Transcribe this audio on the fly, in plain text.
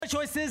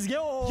choice is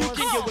yours. You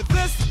can get with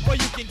this, or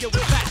you can get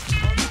with that.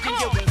 You can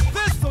get with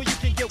this, or you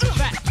can get with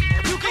that.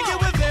 You can get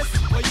with this,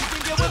 or you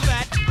can get with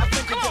that. I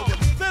think you get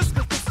with this,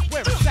 cause this is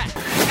where it's at.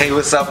 Hey,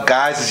 what's up,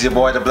 guys? It's your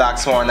boy, the Black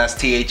Swan. That's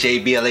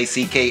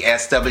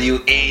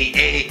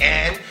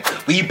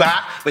THABLACKSWAAN. We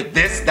back with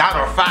this, that,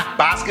 or fact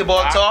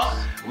basketball talk.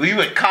 We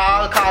with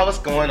Carl. Carl, what's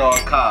going on,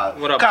 Carl?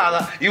 What up,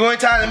 Carl, you ain't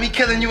tired of me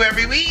killing you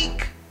every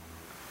week?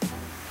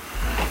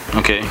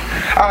 Okay.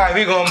 Alright,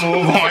 we're gonna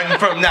move on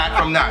from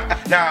that.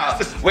 Now,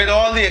 with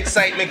all the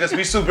excitement, because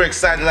we super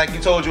excited, like you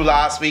told you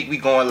last week, we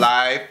going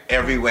live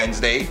every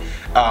Wednesday.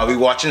 We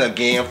watching a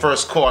game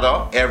first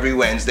quarter every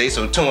Wednesday,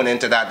 so tune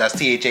into that. That's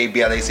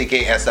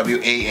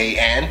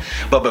THABLACKSWAAN.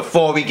 But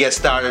before we get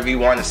started, we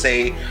want to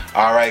say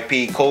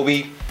R.I.P.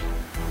 Kobe,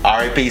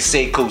 R.I.P.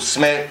 Sekou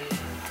Smith,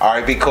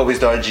 R.I.P. Kobe's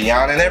daughter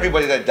Gianna, and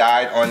everybody that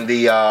died on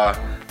the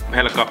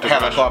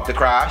helicopter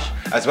crash,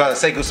 as well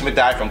as Sekou Smith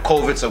died from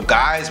COVID. So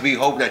guys, we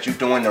hope that you're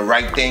doing the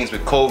right things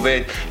with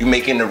COVID. You're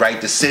making the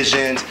right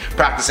decisions,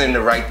 practicing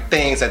the right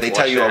things that they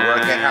tell you are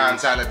working, hand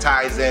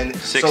sanitizing,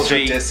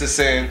 social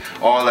distancing,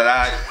 all of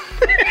that.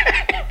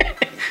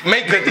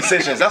 Make good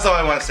decisions. That's all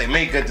I want to say.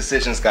 Make good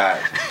decisions,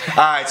 guys.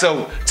 Alright,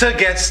 so to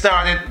get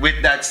started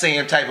with that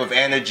same type of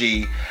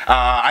energy,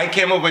 I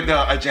came up with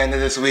the agenda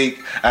this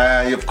week.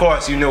 Of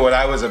course, you know what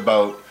I was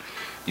about.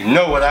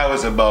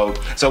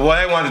 So what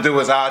I want to do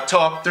is our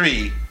top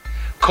 3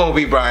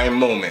 Kobe Bryant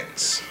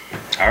moments.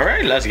 All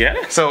right, let's get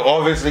it. So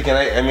obviously, can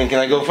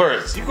I go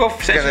first? You go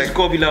first.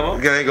 Kobe level.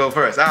 Can I go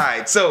first? All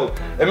right. So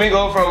let me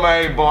go from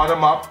my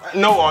bottom up.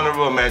 No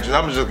honorable mentions.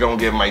 I'm just gonna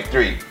give my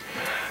 3.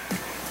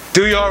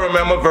 Do y'all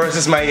remember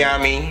versus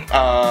Miami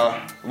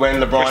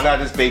when LeBron had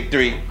his big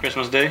 3?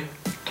 Christmas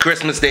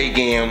Day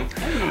game.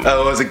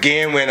 It was a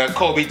game when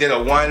Kobe did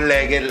a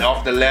one-legged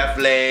off the left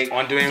leg,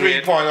 on Dwayne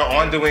three-pointer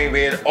on Dwayne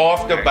Wade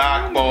off the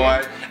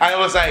backboard. And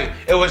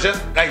it was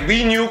just like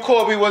we knew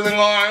Kobe wasn't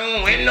going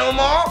to win no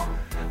more.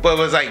 But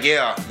it was like,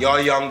 yeah, y'all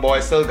young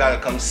boys still gotta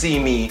come see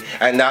me,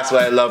 and that's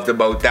what I loved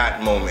about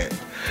that moment.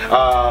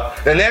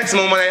 The next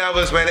moment I had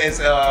was when it's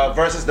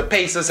versus the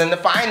Pacers in the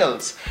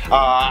finals.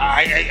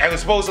 I was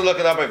supposed to look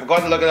it up. I forgot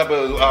to look it up.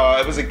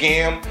 It was a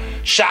game.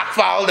 Shaq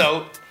fouled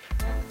out.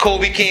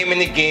 Kobe came in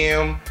the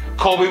game.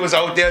 Kobe was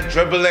out there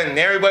dribbling, and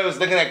everybody was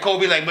looking at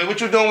Kobe like, "Wait,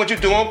 what you doing? What you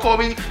doing,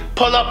 Kobe?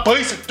 Pull up,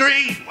 place a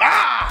 3.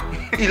 Ah!"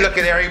 He look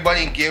at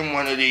everybody and give him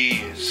one of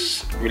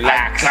these.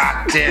 Relax. I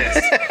got this.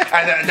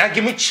 And that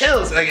give me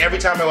chills. Like every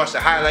time I watch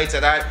the highlights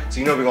of that, so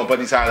you know we're gonna put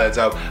these highlights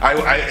up.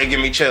 It give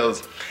me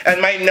chills.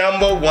 And my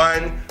number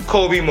 1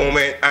 Kobe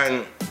moment,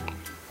 and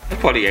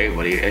Probably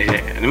everybody.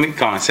 Let me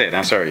come and say it.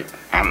 I'm sorry.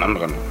 I'm not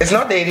gonna. It's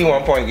not the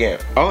 81-point game.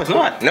 Oh, it's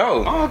not?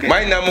 No. Oh, okay.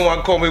 My number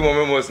 1 Kobe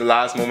moment was the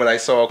last moment I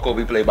saw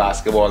Kobe play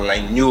basketball, and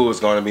I knew it was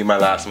gonna be my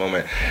last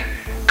moment.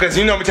 Cause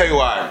you know, let me tell you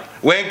why.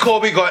 When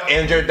Kobe got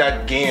injured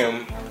that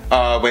game,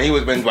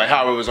 when Dwight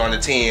Howard was on the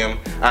team,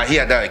 he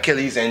had the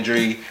Achilles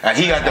injury, and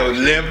he had to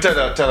limp to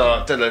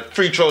the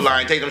free throw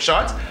line, take them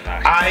shots.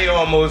 I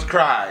almost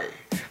cried,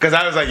 cause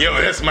I was like, yo,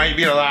 this might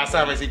be the last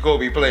time I see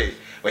Kobe play.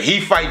 But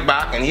he fight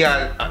back, and he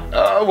had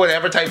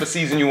whatever type of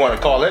season you want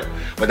to call it.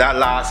 But that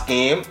last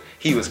game,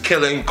 he was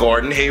killing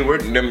Gordon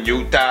Hayward and them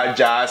Utah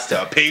Jazz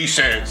to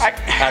pieces.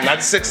 And that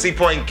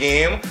 60-point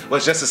game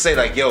was just to say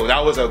like, yo,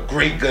 that was a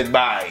great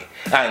goodbye.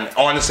 And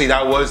honestly,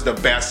 that was the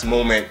best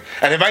moment.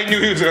 And if I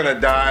knew he was gonna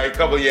die a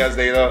couple years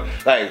later,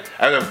 like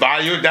I would have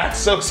valued that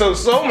so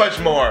much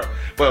more.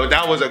 But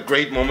that was a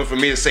great moment for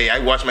me to say I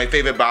watched my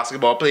favorite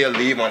basketball player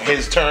leave on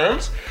his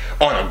terms,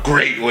 on a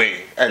great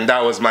way. And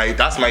that's my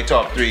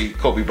top 3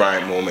 Kobe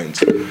Bryant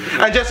moments.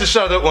 And just to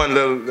shout out one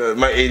little,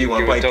 my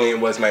 81-point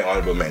game was my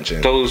honorable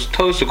mention. Toast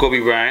to Kobe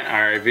Bryant,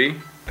 R.I.P.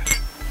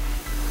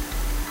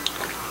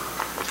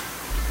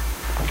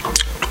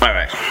 All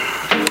right.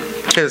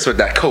 Hit us with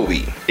that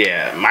Kobe.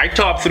 Yeah, my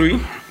top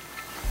 3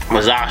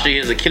 was actually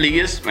his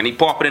Achilles when he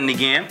popped it in the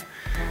game,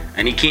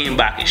 and he came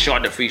back and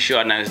shot the free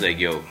shot, and I was like,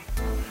 yo,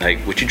 like,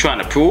 what you trying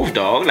to prove,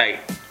 dog? Like,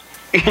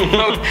 you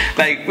know,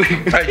 like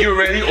you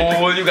already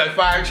old, you got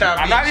 5 championships.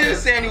 I'm not even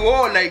saying you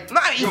old, like,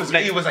 nah, he was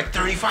like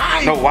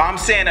 35. No, why I'm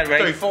saying that, right?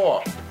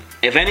 34.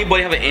 If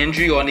anybody have an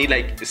injury or need,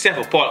 like,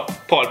 except for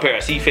Paul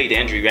Pierce, he faked the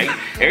injury, right?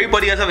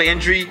 Everybody else have an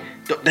injury,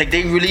 like,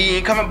 they really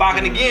ain't coming back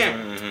in the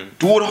game.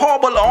 Dude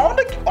hobble on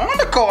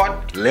the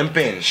court,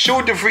 limping,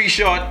 shoot the free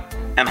shot,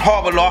 and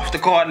hobble off the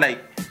court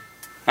like.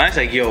 I was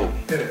like, yo.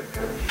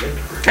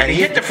 And he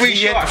hit the free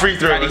shot. Hit the free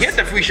throw. He hit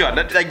the free shot.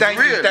 Like,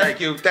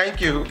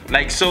 thank you.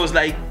 Like, so it's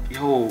like,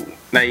 yo,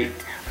 like,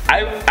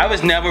 I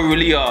was never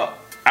really I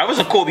was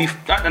a Kobe.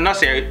 I'm not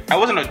saying I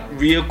wasn't a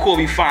real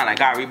Kobe fan.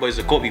 Like everybody's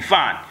a Kobe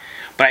fan,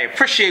 but I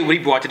appreciate what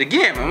he brought to the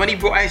game. And when he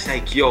brought, I was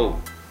like, yo,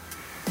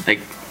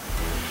 like.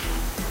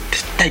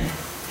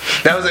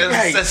 That was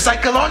it's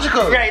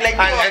psychological. Right, like,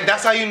 and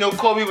that's how you know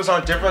Kobe was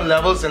on different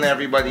levels than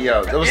everybody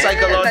else. It was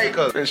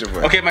psychological.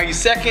 Like, okay, my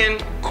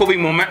second Kobe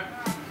moment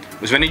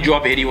was when he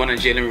dropped 81 on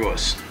Jalen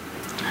Rose.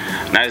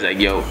 And I was like,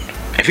 yo,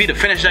 if he'd have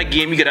finished that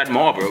game, you get that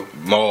more, bro.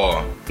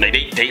 More.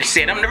 Like, they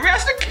said I'm the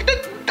rest of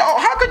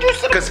how could you?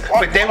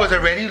 But they was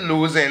already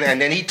losing,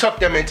 and then he took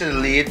them into the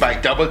lead by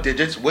double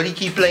digits. What he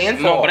keep playing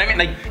for? No, but I mean,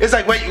 like, it's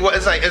like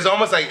it's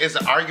almost like it's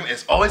an argument.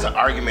 It's always an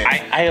argument.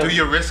 Do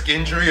you risk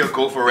injury or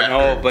go for records?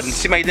 no, but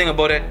see my thing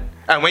about it.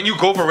 And when you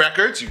go for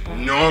records, you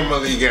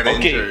normally get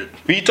injured.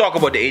 We talk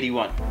about the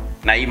 81.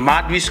 Now,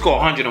 Madrid score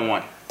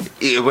 101.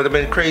 It would have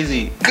been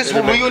crazy. Because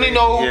we only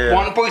know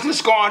one person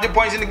score 100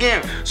 points in the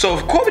game. So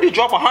if Kobe did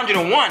drop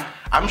 101,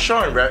 I'm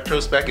sure in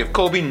retrospect, if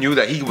Kobe knew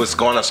that he was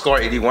gonna score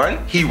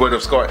 81, he would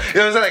have scored. You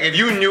know what I'm saying? Like if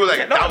you knew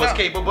that was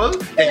capable,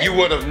 then you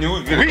would have knew.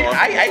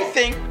 I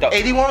think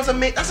 81 was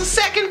amazing. That's the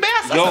second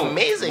best. That's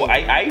amazing. Well,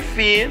 I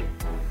feel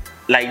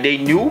like they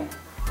knew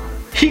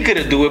he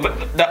couldn't do it,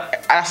 but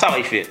that's how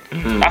I feel.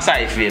 That's how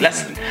I feel.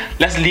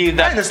 Let's leave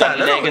that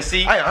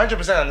legacy. I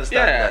 100% understand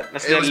that.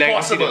 That's it was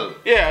possible.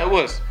 Yeah, it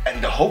was.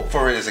 And the hope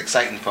for it is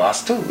exciting for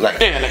us too. Like,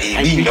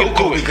 we know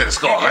Kobe could have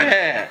scored.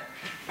 Yeah.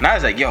 And I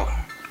was like, yo,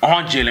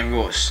 on Jalen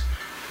Rose.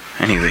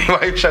 Anyway.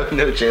 Why you shouting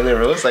out Jalen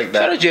Rose like that?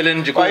 Shout out Jalen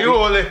and Jacoby. Why you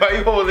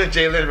holding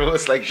Jalen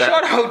Rose like that?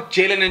 Shout out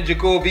Jalen and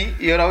Jacoby.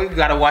 You know, you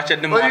gotta watch it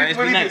in the morning. It's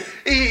nice.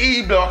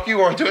 He blocked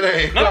you on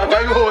Twitter.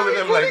 Why you holding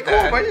him like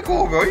that? Why you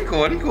cool, bro? He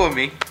cool with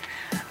me.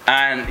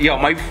 And yo,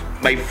 my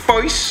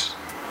first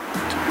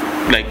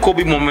like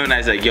Kobe moment when I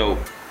was like, yo,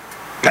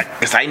 like,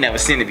 cause I never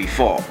seen it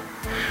before,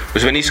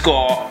 was when he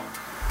scored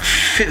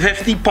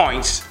 50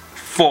 points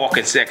 4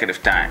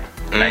 consecutive times.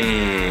 Like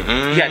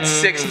he had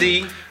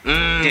 60,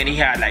 then he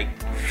had like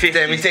 50.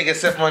 Let me take a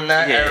sip on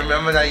that. Yeah. I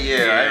remember that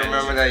year. Yeah. I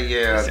remember that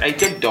year. I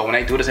did though. When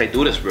I do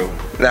this, bro.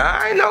 Nah,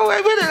 I know.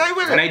 I with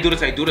it. When I do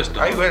this, though.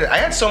 I with it. I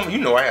had some. You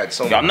know, I had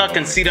some. Yo, I'm not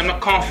conceited. I'm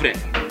not confident.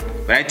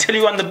 When I tell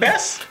you I'm the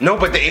best, no,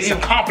 but it's a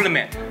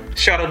compliment.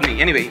 Shout out to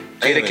me. Anyway,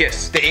 Jada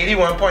Kiss. The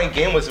 81-point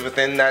game was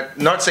within that,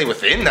 not say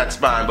within that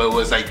span, but it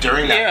was like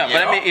during that. Yeah,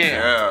 but I mean,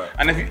 yeah.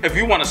 And if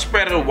you want to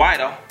spread it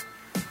wider,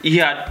 he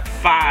had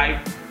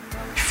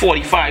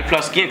 45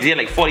 plus games. He had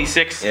like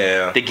 46.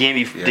 Yeah. The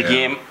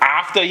game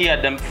after he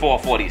had them 4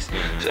 40s.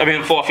 I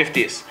mean 4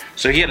 50s.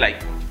 So he had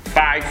like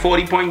 5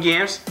 40-point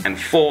games and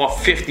 4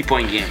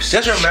 50-point games.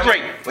 Just remember,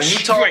 when you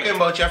Straight. talking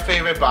about your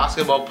favorite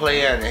basketball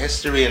player and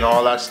history and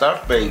all that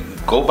stuff, but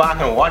go back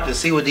and watch and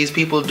see what these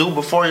people do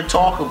before you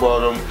talk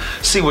about them.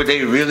 See what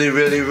they really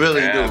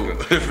do.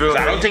 So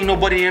I don't think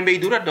nobody in the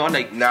NBA do that though.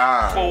 Like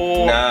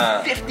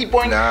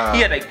 50-point. Nah. He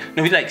had like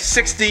he like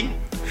 60.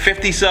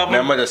 57,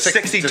 remember the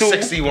 62, the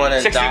 61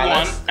 and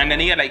 61, and then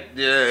he had like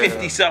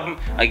 57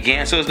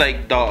 again. So it's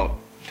like, dog,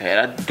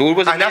 that dude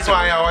was. And that's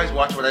why I always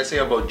watch what I say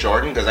about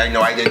Jordan, because I know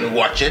I didn't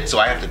watch it, so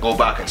I have to go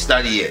back and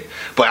study it.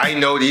 But I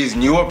know these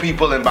newer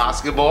people in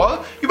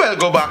basketball, you better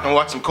go back and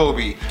watch some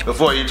Kobe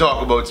before you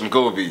talk about some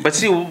Kobe. But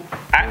see,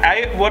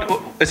 what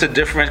it's a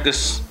difference,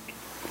 because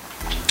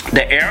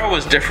the era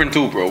was different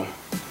too, bro.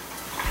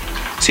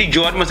 See,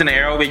 Jordan was in an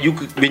era where you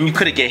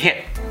couldn't get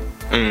hit.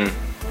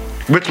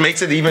 Which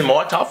makes it even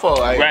more tougher.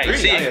 I agree.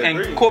 See,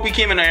 and Kobe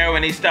came in an era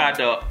when they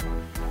started to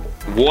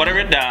water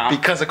it down.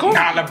 Because of Kobe.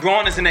 Now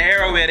LeBron is in the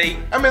era where they.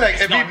 I mean, like,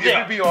 if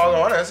you be all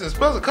honest, it's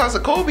because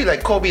of Kobe.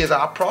 Like, Kobe is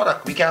our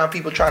product. We can't have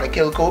people trying to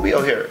kill Kobe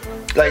out here.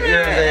 Like, you know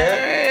what I'm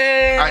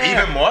saying?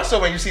 Even more so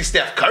when you see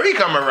Steph Curry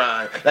come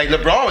around. Like,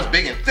 LeBron was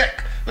big and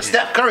thick, but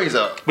Steph Curry's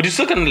up. But you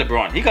still couldn't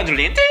LeBron. He comes to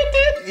the end.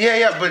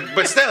 Yeah,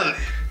 but still.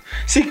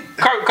 See,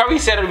 Curry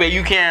said it where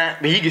you can't,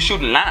 but he can shoot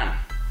in line.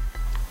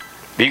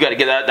 But you got to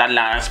get that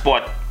line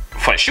spot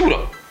for a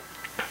shooter.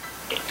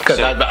 Because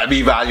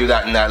we value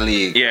that in that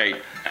league. Yeah,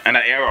 in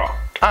that era.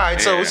 Alright,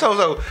 so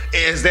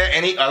is there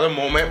any other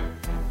moment,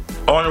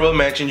 honorable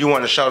mention, you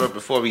want to shout out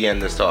before we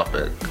end this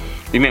topic?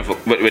 You mean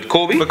with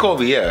Kobe? With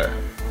Kobe, yeah.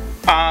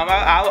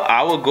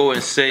 I would go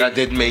and say that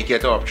didn't make your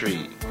top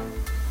 3.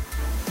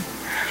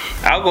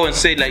 I'll go and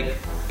say, like,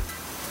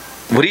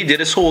 what he did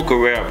his whole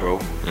career, bro.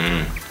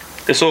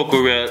 His whole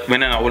career,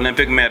 winning an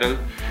Olympic medal,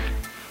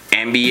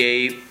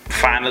 NBA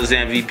Finals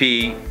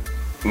MVP,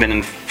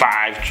 winning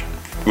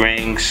 5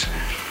 rings,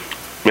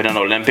 with an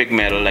Olympic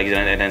medal, like,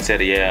 and then said,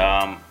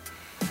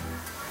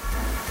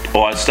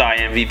 All-Star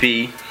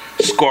MVP,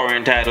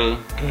 scoring title.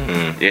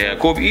 Yeah,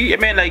 Kobe. I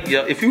mean, like,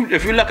 if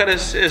you look at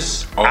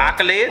his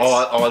accolades,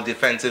 all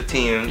defensive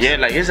teams. Yeah,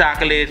 like his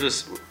accolades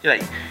was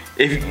like,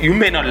 if you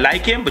may not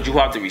like him, but you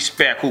have to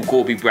respect who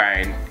Kobe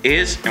Bryant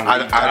is. And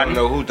I don't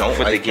know who don't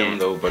like him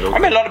though, but okay. I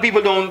mean, a lot of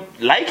people don't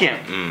like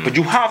him, but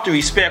you have to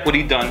respect what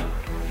he done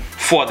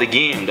for the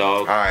game,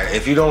 dog. Alright,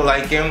 if you don't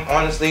like him,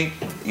 honestly,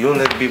 you don't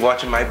need to be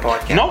watching my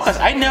podcast. No, because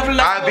I never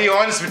liked I'll be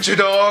honest with you,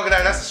 dog.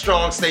 That's a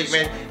strong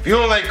statement. If you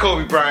don't like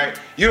Kobe Bryant,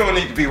 you don't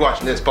need to be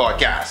watching this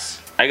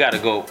podcast. I gotta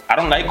go. I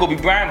don't like Kobe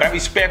Bryant, but I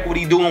respect what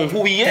he do and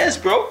who he is,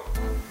 bro.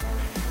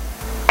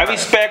 I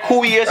respect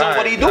who he is and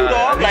what he do,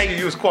 dog. Like,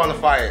 he was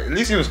qualified. At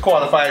least he was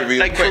qualified really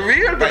like, quick. For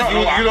real, but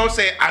like, you don't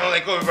say I don't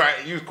like Kobe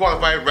Bryant. You was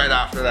qualified right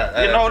after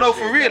that. No,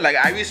 for real. Like,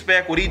 I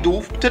respect what he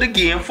do to the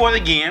game, for the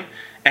game,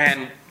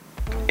 and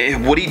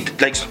what he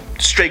like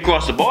straight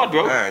across the board,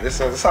 bro. Alright, this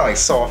sounds like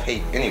soft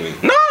hate. Anyway.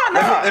 No.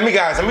 Let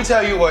me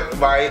tell you what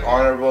my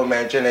honorable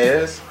mention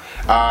is.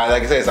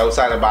 Like I said, it's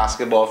outside of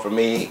basketball for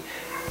me.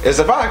 It's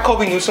the fact that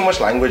Kobe knew so much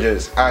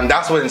languages, and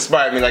that's what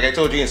inspired me. Like I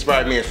told you, he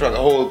inspired me in front of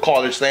the whole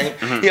college thing.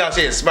 He also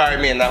inspired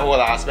me in that whole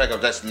aspect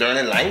of just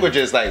learning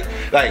languages. Like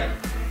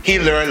he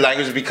learned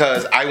languages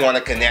because I want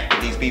to connect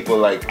with these people.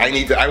 Like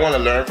I want to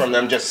learn from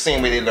them just the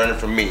same way they learn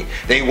from me.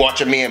 They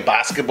watching me in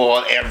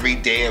basketball every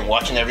day and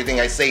watching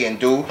everything I say and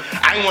do.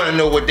 I want to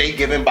know what they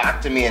giving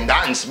back to me, and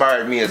that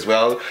inspired me as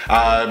well.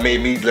 Made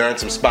me learn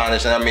some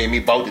Spanish, and that made me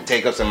about to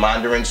take up some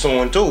Mandarin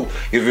soon too.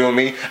 You feel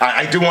me?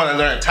 I do want to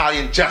learn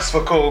Italian just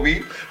for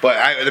Kobe, but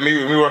let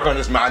me work on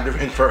this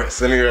Mandarin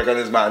first.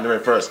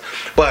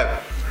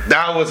 But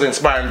that was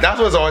inspiring. That's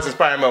what's always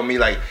inspiring about me.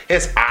 Like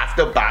his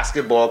after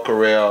basketball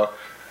career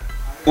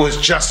was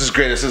just as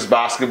great as his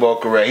basketball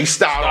career. He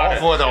started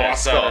off with an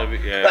Oscar.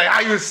 Like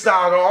I used to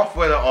start off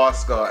with an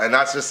Oscar, and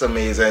that's just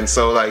amazing.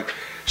 So like,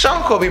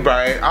 shout out Kobe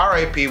Bryant,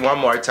 R.I.P. one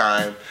more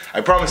time.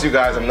 I promise you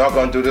guys, I'm not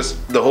gonna do this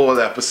the whole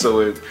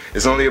episode.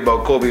 It's only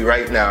about Kobe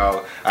right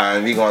now,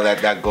 and we're gonna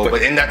let that go.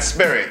 But in that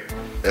spirit,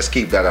 let's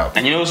keep that up.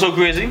 And you know what's so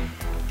crazy?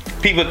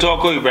 People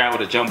thought Kobe Bryant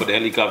would have jumped with the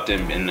helicopter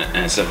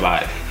and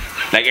survived.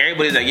 Like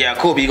everybody's like, yeah,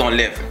 Kobe gonna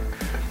live.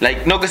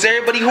 Like, no, because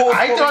everybody hold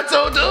Kobe. I thought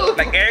so too.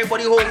 Like,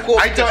 everybody hold Kobe.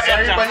 I thought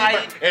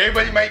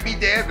everybody might be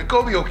dead, but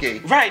Kobe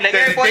okay. Right, like,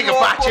 everybody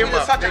hold Kobe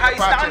to such a high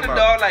standard,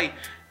 dog. Like,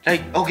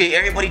 okay,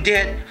 everybody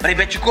dead, but I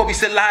bet you Kobe's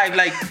still alive.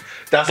 Like,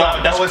 that's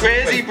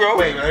crazy, bro.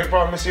 Wait, I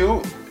promise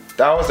you,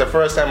 that was the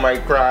first time I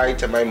cried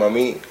to my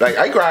mommy. Like,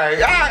 I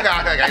cried.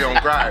 I don't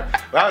cry.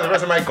 But that was the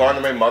first time I gone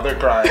to my mother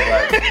crying.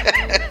 Like,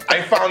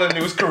 I found the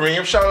news.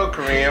 Kareem, shout out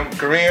Kareem.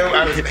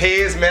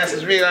 His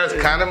message me. I was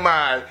kind of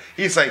mad.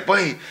 He's like,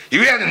 "Boy,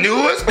 you had the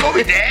news?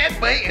 Kobe dead,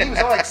 boy." And he was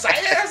all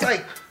excited. I was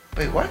like,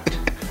 "Wait, what?"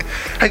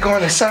 I go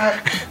on the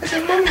side. I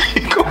said, "Mommy,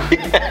 Kobe."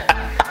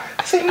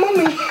 I said,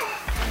 "Mommy,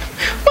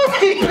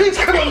 please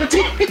come on the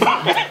TV."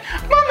 Mommy.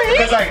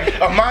 Because like,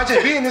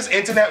 imagine being in this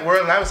internet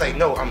world, and I was like,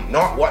 no, I'm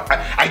not what.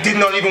 I did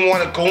not even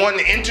want to go on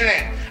the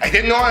internet. I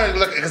didn't want to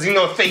look, because you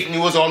know fake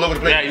news all over the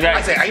place. Yeah, right.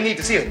 I said, I need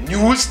to see a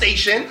news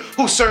station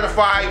who's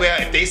certified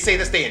where if they say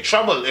this, they in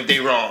trouble if they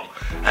wrong.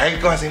 I ain't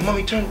gonna say,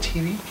 Mommy, turn the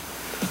TV.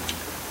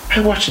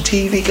 I watch the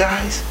TV,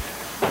 guys.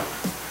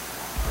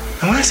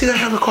 And when I see that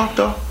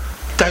helicopter,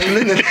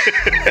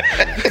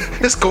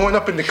 it's going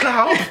up in the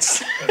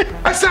clouds.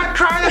 I started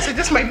crying. I said,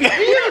 this might be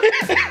real.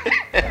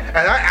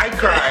 And I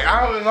cried.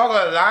 I'm not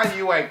gonna lie to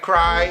you, I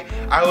cried.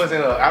 I was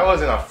in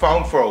a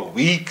funk for a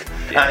week.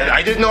 Yeah. And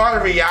I didn't know how to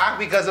react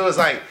because it was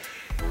like,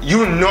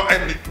 you know,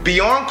 and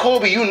beyond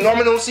Kobe, you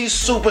normally don't see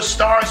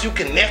superstars you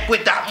connect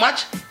with that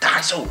much.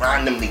 That so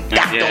randomly.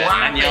 That don't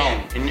happen.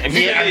 And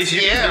really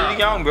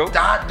young, bro.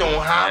 That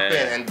don't happen.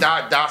 Yeah. And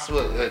that's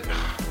what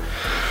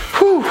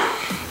whew.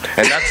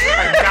 And that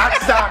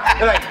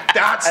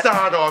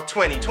started off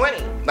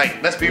 2020.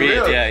 Like, let's be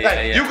real.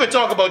 You could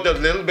talk about the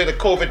little bit of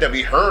COVID that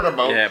we heard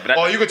about,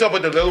 or you could talk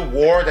about the little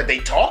war that they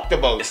talked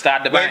about. It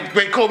started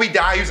when Kobe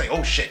died, he was like,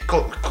 oh shit,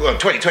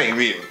 2020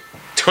 real.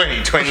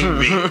 2020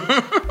 real.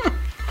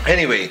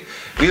 Anyway,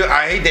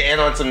 I hate to end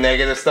on some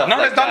negative stuff.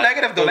 No, it's not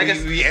negative though. Like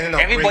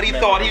everybody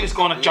thought he was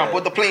gonna jump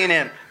with the plane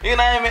in. You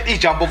know what I mean? He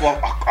jumped over a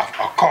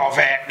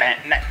Corvette.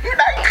 You're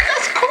like,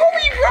 that's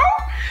Kobe, bro.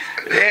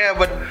 Yeah,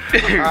 but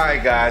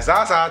alright guys,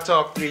 that's our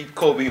top 3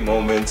 Kobe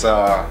moments.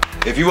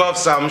 If you have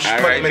some,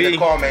 put them in the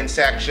comment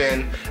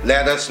section.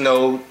 Let us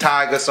know.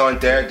 Tag us on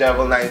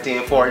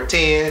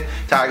Daredevil1914.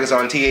 Tag us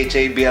on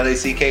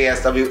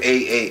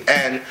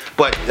THABLACKSWAAN.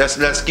 But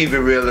let's keep it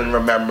real in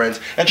remembrance.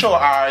 And show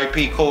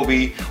RIP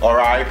Kobe or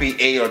RIP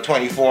 8 or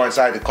 24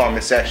 inside the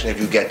comment section if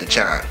you get the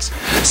chance.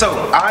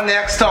 So our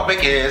next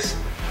topic is,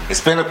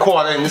 it's been a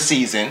quarter in the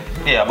season.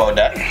 Yeah, about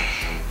that.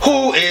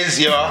 Who is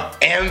your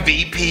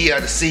MVP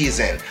of the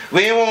season?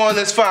 We ain't on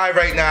this 5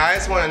 right now. I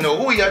just want to know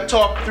who your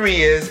top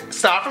 3 is.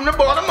 Start from the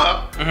bottom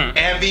up.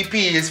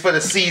 MVP is for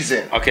the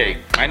season. Okay,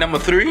 my number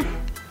 3.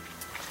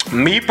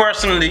 Me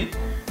personally,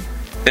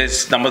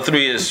 number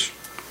 3 is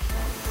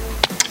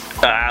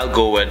I'll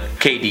go with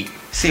KD.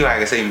 See why I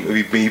can say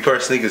me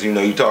personally, because you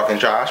know you talking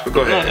trash, but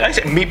go ahead. No, I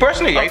said me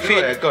personally. I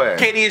feel go ahead.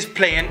 KD is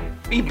playing.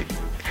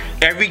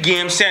 Every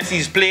game since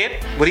he's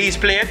played,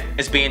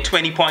 it's been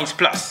 20 points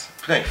plus.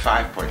 Playing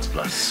 5 points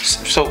plus.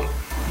 So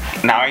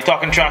now I'm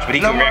talking trash, but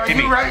he corrected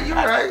me. You're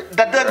right.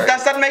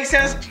 Does that make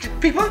sense,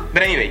 people?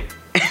 But anyway,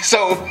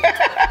 so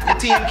the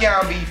team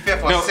can't be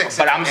 5th or 6th.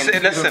 But I'm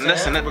saying,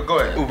 listen. But go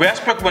ahead.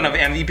 Westbrook won of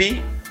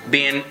MVP,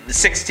 being the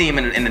 6th team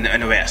in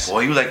the West. Boy,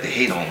 you like to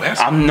hate on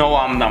Westbrook.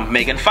 I'm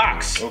making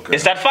facts. Okay.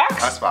 Is that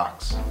facts? That's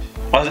facts.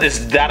 Or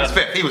is that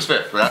He was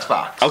 5th, but that's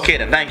facts. Okay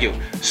then, thank you.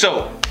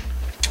 So,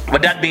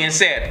 with that being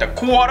said, the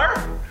quarter,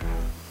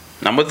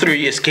 number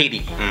 3 is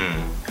KD.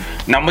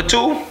 Number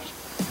 2,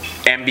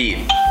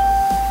 Embiid.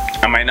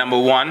 And my number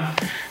 1,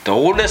 the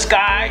oldest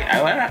guy.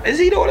 Is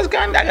he the oldest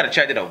guy? I gotta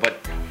check it out.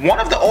 But one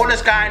of the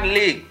oldest guy in the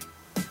league,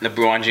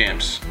 LeBron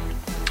James.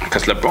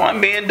 Because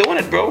LeBron been doing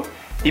it, bro.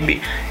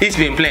 He's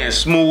been playing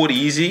smooth,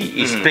 easy.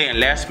 He's playing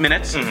less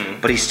minutes,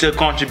 but he's still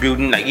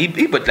contributing. Like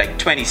he put like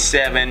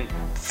 27,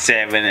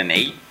 7, and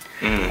 8,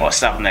 or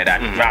something like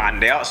that.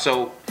 Around there.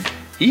 So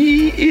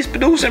he's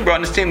producing, bro.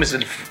 And this team is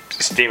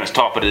Stay on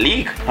top of the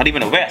league. Not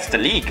even the West, the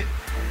league.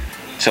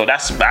 So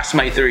that's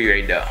my theory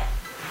right there.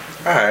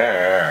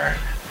 Alright.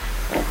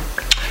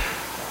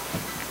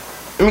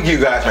 Let me give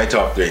you guys my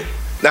top 3.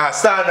 Now,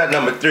 starting at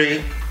number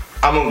 3,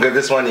 I'm gonna give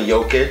this one to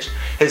Jokic.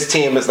 His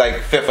team is like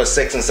 5th or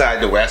 6th inside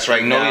the West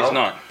right now. No, he's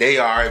not. They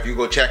are. If you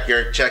go check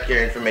your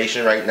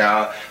information right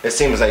now, his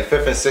team is like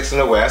 5th and 6th in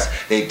the West.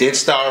 They did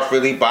start off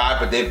really bad,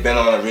 but they've been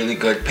on a really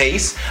good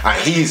pace.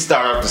 He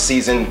started off the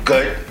season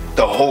good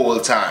the whole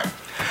time.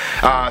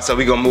 So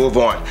we gonna move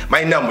on.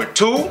 My number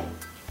 2.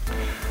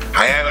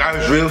 I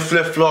was real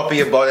flip-floppy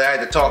about it. I had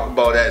to talk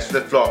about that. It's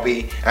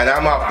flip-floppy, and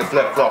I'm off the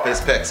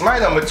flip-floppiest picks. My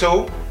number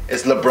 2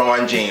 is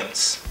LeBron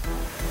James.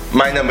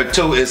 My number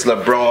 2 is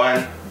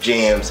LeBron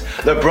James.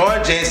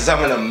 LeBron James is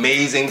having an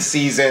amazing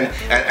season,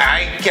 and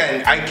I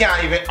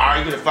can't even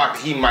argue the fact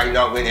that he might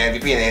not win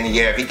MVP in any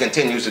year if he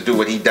continues to do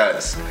what he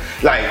does.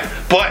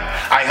 But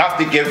I have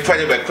to give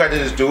credit where credit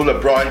is due.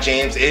 LeBron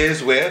James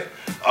is with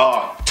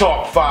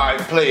top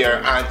 5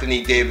 player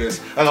Anthony Davis,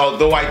 and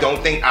although I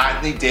don't think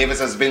Anthony Davis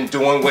has been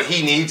doing what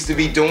he needs to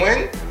be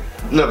doing,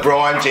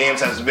 LeBron James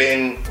has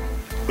been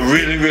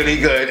really, really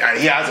good, and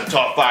he has a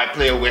top 5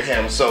 player with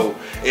him, so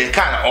it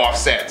kind of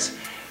offsets.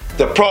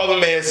 The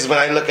problem is when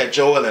I look at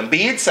Joel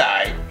Embiid's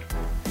side,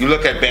 you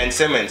look at Ben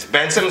Simmons.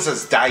 Ben Simmons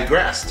has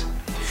digressed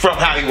from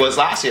how he was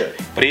last year.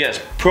 But he has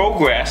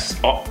progressed,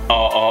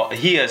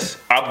 he has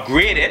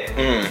upgraded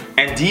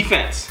in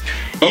defense.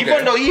 Okay.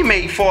 Even though he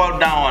may fall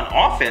down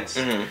on offense,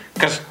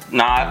 because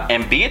now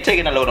Embiid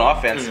taking a load on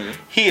offense,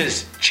 he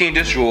has changed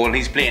his role and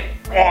he's playing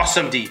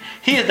awesome D.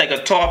 He is like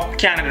a top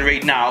candidate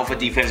right now for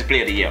Defensive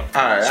Player of the Year.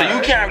 So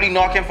you can't really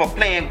knock him for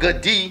playing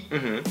good D.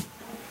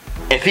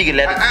 If he can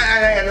let it.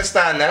 I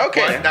understand that.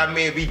 Okay. But that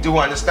means we do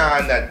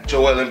understand that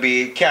Joel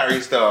Embiid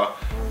carries the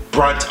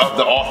brunt of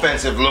the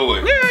offensive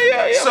load.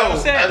 Yeah. So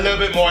a little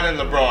bit more than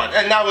LeBron.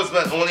 And that was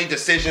the only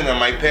decision on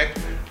my pick.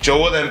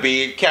 Joel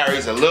Embiid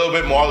carries a little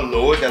bit more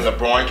load than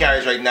LeBron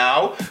carries right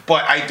now,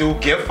 but I do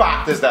give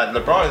factors that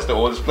LeBron is the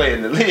oldest player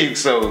in the league.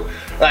 So,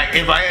 like,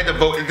 if I had to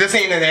vote, if this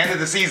ain't the end of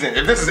the season,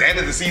 if this is the end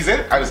of the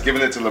season, I was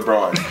giving it to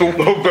LeBron.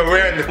 But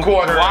we're in the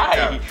quarter.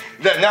 Why?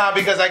 Right now.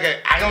 Because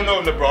I don't know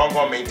if LeBron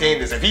gonna maintain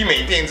this. If he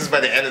maintains this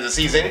by the end of the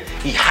season,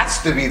 he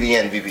has to be the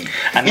MVP.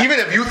 And even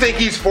if you think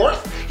he's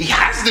 4th, he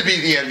has to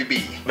be the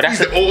MVP. But he's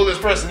the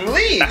oldest person in the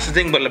league. That's the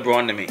thing about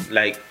LeBron to me.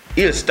 Like,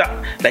 he'll stop.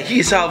 Like,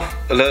 he's have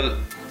a little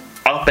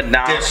up and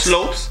down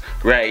slopes,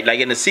 right? Like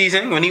in the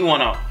season when he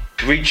wanna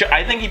recharge,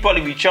 I think he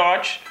probably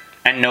recharge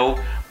and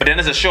but then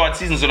it's a short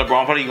season, so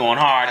LeBron probably going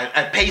hard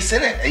and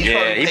pacing it. He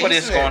probably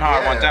just going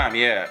hard one time,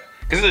 because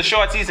it's a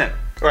short season,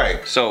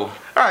 right? So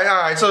all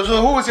right. So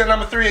who was your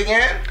number 3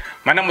 again?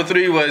 My number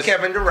 3 was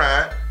Kevin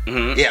Durant.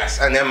 Yes,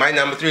 and then my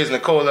number 3 is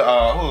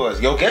Nikola. Who was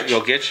Jokic?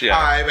 Jokic, yeah.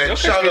 All right, and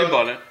shout out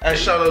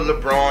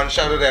LeBron,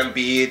 shout out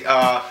Embiid.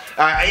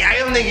 I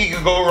don't think you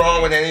could go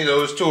wrong with any of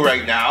those 2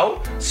 right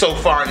now. So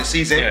far in the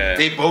season,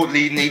 they both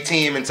leading their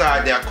team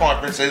inside their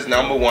conferences,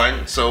 number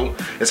 1. So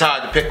it's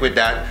hard to pick with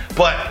that.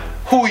 But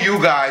who you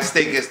guys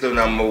think is the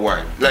number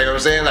 1? Like what I'm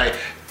saying, like.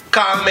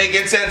 Kyle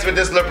making sense with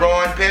this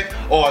LeBron pick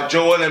or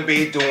Joel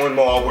Embiid doing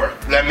more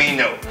work? Let me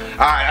know.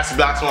 Alright, that's the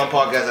Black Swan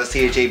Podcast. That's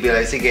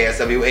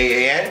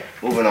THABLICKSWAAN.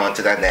 Moving on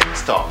to that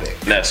next topic.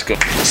 Let's go.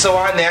 So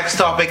our next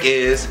topic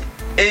is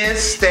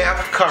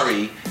Steph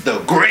Curry the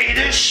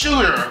greatest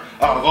shooter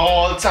of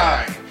all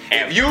time?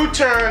 If you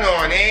turn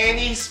on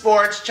any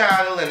sports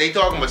channel and they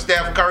talking about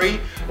Steph Curry,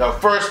 the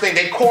first thing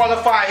they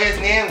qualify his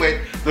name with,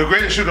 the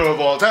greatest shooter of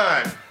all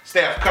time,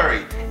 Steph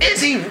Curry.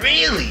 Is he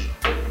really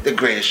the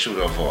greatest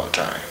shooter of all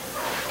time?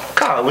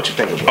 Kyle, what you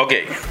think about it?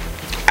 Okay,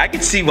 I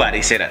can see why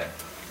they say that.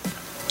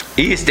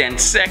 He is then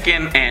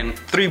second in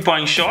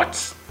 3-point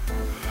shots.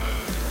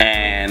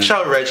 And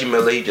shout out Reggie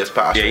Miller, he just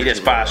passed. Yeah, he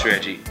just passed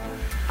Reggie.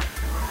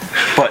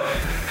 But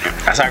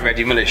that's how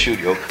Reggie Miller shoot,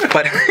 yo.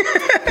 But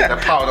got a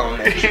powder on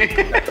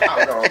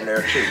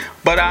there. Too.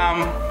 But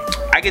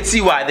I can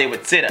see why they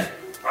would say that.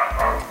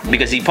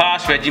 Because he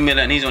passed Reggie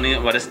Miller and he's on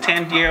his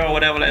 10th year or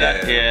whatever like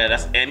that. Yeah,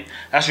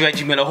 that's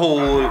Reggie Miller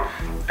whole,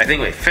 I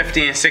think like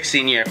 15,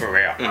 16 year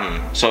career.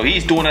 So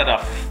he's doing it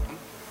at a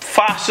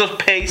faster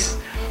pace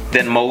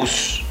than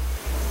most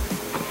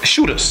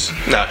shooters.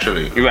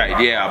 Naturally. Right,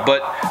 yeah.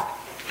 But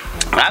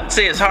I would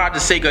say it's hard to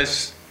say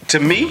because to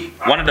me,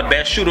 one of the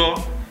best shooters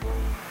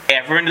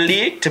ever in the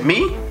league, to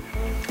me,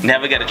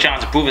 never get a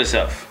chance to prove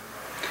himself.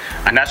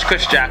 And that's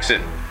Chris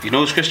Jackson. You know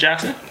who's Chris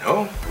Jackson?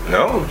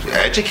 No.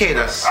 Educate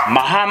us.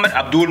 Muhammad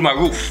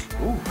Abdul-Maruf.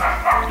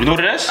 You know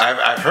what it is?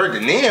 I've heard the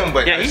name,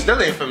 but I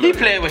still ain't familiar. He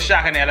played with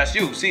Shaq and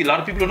LSU. See, a lot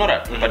of people don't know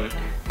that. But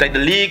like the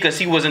league, because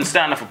he wasn't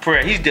standing for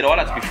prayer. He did all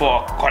that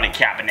before Colin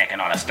Kaepernick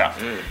and all that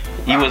stuff.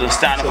 He wasn't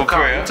standing for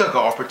prayer. You took an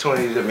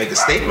opportunity to make a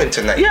statement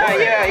tonight.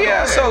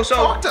 Yeah. So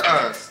talk to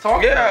us.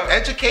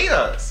 Educate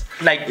us.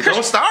 Like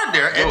don't start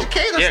there.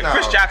 Educate us now.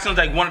 Chris Jackson's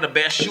like one of the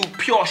best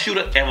pure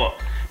shooters ever.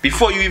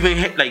 Before you even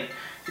hit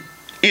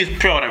he's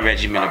pure than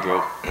Reggie Miller,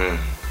 bro.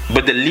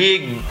 But the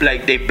league,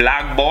 like, they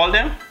blackballed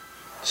him,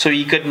 so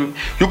you couldn't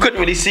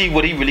really see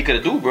what he really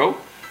could do, bro.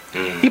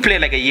 He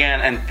played like a year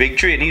in Big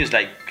Tree, and he was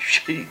like,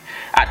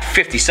 at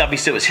 50-something, he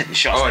still was hitting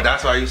shots. Oh, like,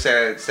 that's why you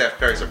said Steph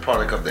Curry's a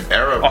product of the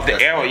era. of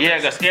the era, yeah,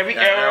 because every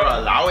era.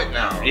 allow it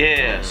now.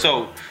 Yeah,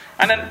 so,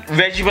 and then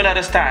Reggie Miller at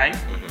this time,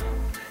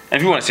 and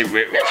if you want to say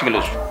Reggie Miller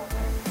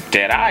was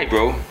dead eye,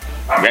 bro.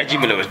 Reggie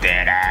Miller was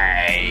dead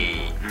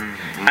eye.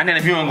 And then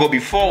if you want to go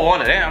before all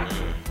of them,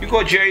 you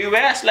go Jerry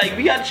West. Like,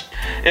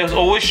 it was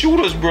always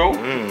shooters,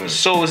 bro.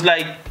 So it's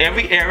like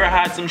every era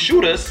had some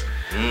shooters.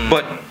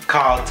 But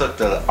Carl took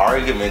the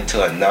argument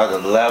to another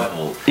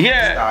level.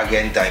 Yeah. Start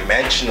getting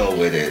dimensional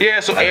with it.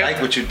 Yeah, so I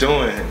like what you're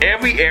doing.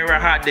 every era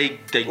had they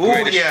Oh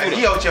greatest yeah, shooter.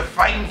 he out here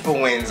fighting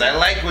for wins. I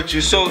like what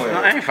you're So doing.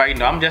 no, I ain't fighting.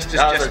 No, I'm just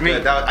That was just a me.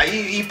 good- that was-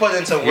 he put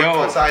in some work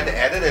Yo. outside the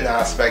editing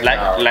aspect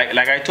now.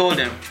 Like I told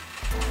him,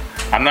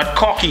 I'm not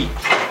cocky.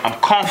 I'm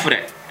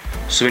confident.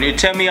 So when you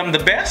tell me I'm the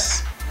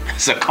best,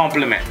 it's a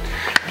compliment.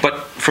 But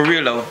for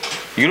real though,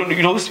 you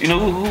know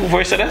who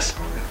voiced this?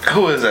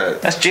 Who is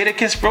that? That's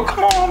Jadakiss, bro.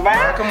 Come on, man.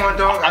 Man, come on,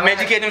 dog. I'm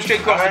educating him straight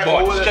across the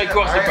board. Straight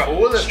across the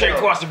board. Straight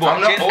across the board.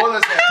 I'm not Jada- old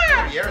as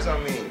that. Years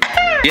on me.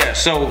 Yeah,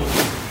 so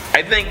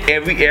I think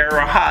every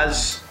era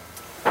has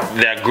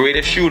their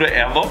greatest shooter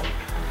ever.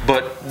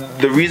 But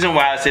the reason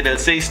why I say they'll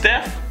say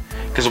Steph,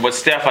 because of what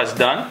Steph has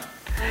done,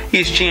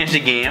 he's changed the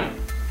game.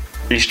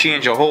 He's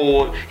changed a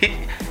whole.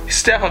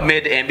 Steph has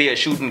made the NBA a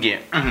shooting game.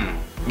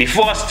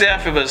 Before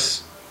Steph, it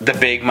was the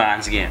big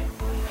man's game.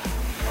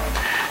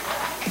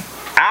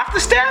 After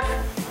Steph,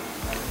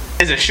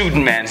 it's a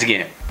shooting man's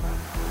game.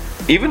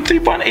 Even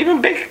 3-pointer,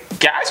 even big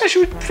guys are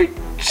shooting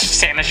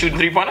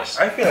 3-pointers.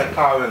 I feel like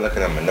Carl been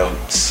looking at my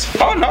notes.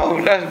 Oh no,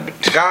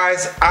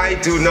 Guys, I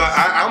do not.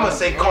 I'm gonna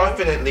say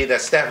confidently that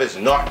Steph is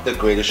not the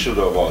greatest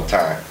shooter of all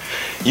time.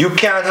 You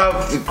can't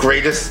have the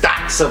greatest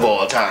stats of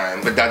all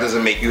time, but that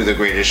doesn't make you the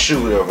greatest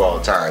shooter of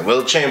all time.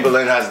 Will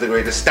Chamberlain has the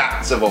greatest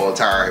stats of all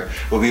time,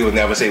 but we would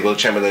never say Will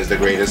Chamberlain is the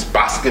greatest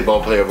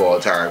basketball player of all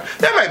time.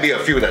 There might be a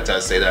few that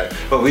does say that,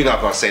 but we're not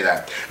gonna say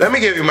that. Let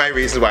me give you my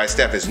reasons why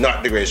Steph is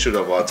not the greatest shooter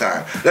of all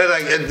time.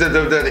 Like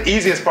the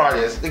easiest part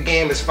is the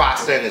game is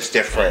faster and it's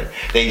different.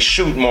 They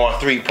shoot more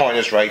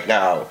 3-pointers right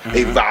now.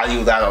 They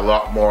value that a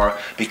lot more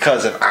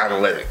because of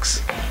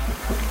analytics.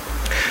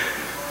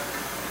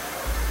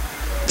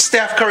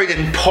 Steph Curry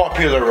didn't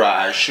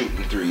popularize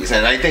shooting threes,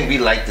 and I think we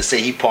like to say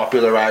he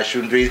popularized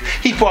shooting threes.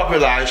 He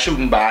popularized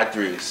shooting bad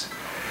threes.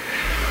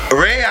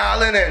 Ray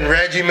Allen and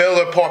Reggie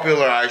Miller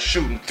popularized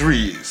shooting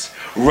threes,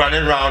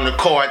 running around the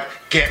court,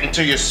 getting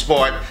to your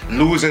spot,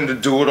 losing the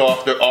dude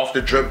off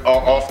the drip,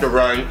 off the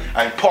run,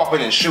 and popping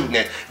and shooting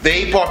it.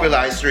 They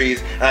popularized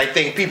threes, and I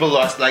think people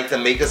like to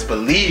make us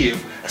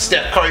believe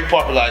Steph Curry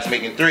popularized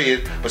making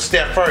threes, but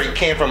Steph Curry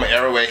came from an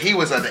era where he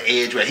was at the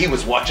age where he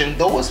was watching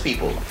those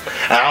people.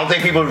 And I don't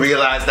think people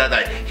realize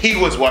that he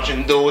was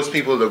watching those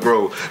people to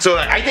grow. So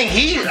I think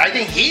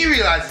he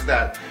realizes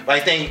that. But I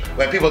think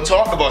when people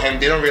talk about him,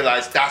 they don't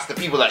realize that's the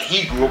people that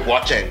he grew up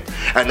watching.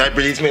 And that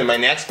brings me to my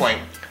next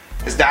point.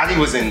 His daddy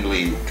was in the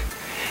league.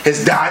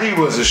 His daddy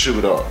was a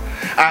shooter.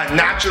 And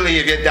naturally,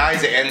 if your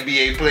daddy's an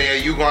NBA player,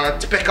 you're going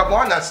to pick up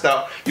on that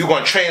stuff. You're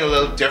going to train a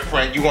little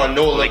different. You're going to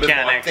know a little bit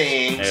more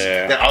things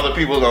that other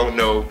people don't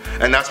know.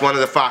 And that's one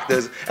of the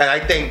factors. And I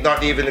think,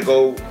 not even to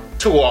go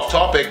too off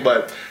topic,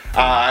 but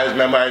I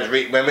remember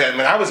when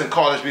I was in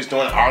college, we was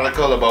doing an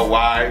article about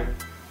why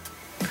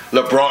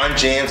LeBron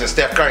James and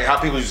Steph Curry, how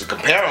people used to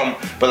compare them.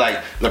 But like,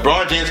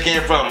 LeBron James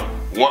came from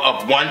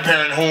a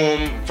one-parent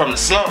home from the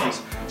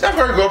slums. Steph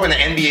Curry grew up in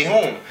an NBA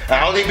home. And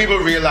I don't think people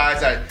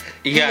realize that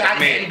he had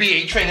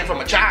NBA training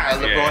from a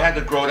child. LeBron had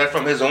to grow that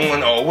from his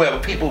own or whoever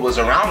people was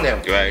around him.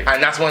 Right.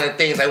 And that's one of the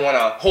things I want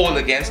to hold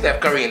against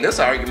Steph Curry in this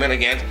argument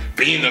against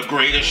being the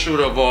greatest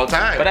shooter of all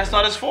time. But that's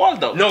not his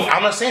fault though. No,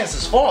 I'm not saying it's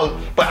his fault,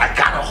 but I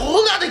got to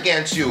hold that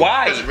against you.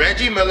 Why? Because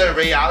Reggie Miller and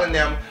Ray Allen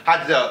them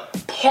had the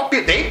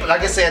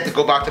like I said, to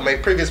go back to my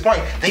previous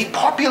point, they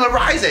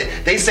popularized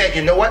it. They said,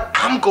 you know what,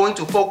 I'm going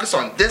to focus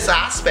on this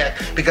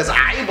aspect because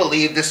I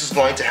believe this is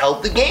going to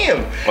help the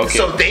game. Okay.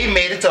 So they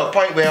made it to a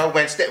point where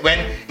when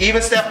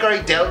even Steph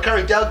Curry, Del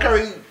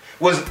Curry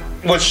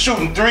was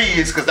shooting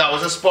threes because that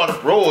was his spot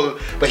of role,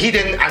 but he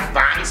didn't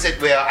advance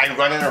it where I'm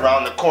running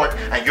around the court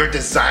and you're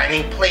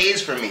designing plays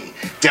for me.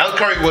 Del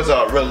Curry was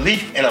a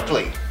relief in a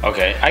play.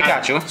 Okay, I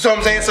got you. So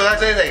I'm saying, so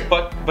that's anything.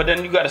 But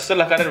then you got to still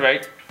look at it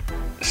right.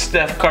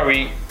 Steph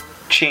Curry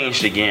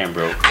changed the game,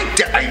 bro.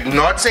 I'm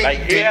not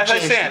saying he didn't as I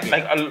change said,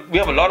 the game. we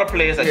have a lot of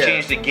players that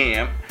changed the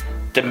game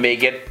to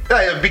make it.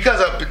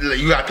 Because of,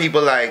 you got people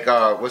like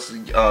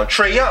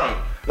Trae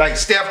Young. Like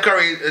Steph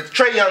Curry,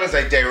 Trae Young is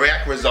a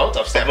direct result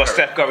of Steph Curry.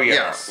 Steph Curry,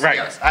 yes, right?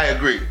 Yes, I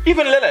agree.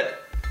 Even Lillard.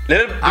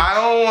 I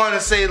don't want to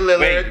say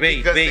Lillard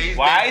because wait.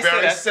 Why they're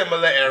very that?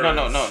 similar eras.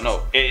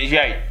 No.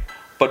 Right.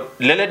 But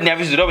Lillard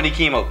never stood up when he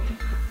came out.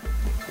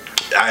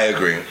 I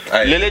agree.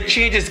 Lillard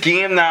changed his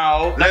game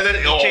now.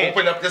 Lillard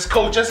open up this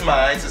coach's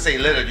mind to say,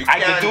 Lillard, you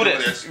can't do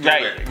this.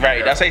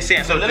 Right. That's what he's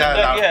saying. So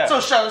Lillard, So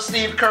shout out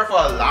Steve Kerr for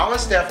allowing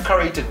Steph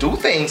Curry to do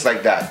things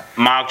like that.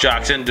 Mark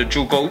Jackson, the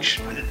true coach.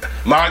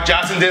 Mark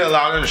Jackson did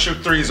allow him to shoot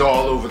threes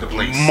all over the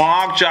place.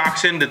 Mark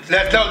Jackson,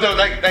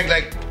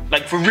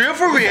 like for real,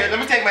 for real. Let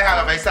me take my hat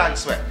off. I start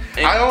to sweat.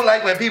 I don't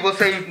like when people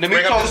say. Let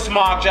me toast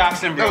Mark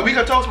Jackson, bro. No, we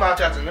can toast Mark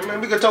Jackson.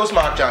 We can toast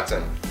Mark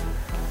Jackson.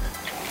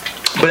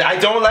 But I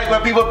don't like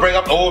when people bring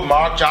up, oh,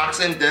 Mark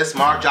Jackson this,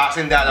 Mark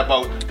Jackson that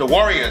about the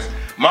Warriors.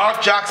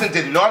 Mark Jackson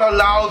did not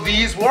allow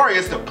these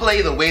Warriors to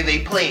play the way they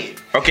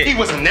played. Okay. He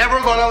was never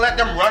gonna let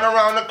them run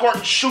around the court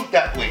and shoot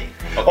that way.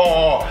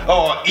 Or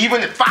even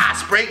the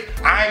fast break.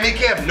 I make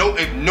him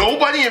if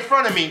nobody in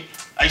front of me,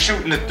 I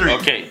shoot in the three.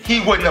 Okay. He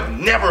wouldn't have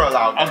never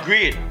allowed that.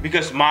 Agreed,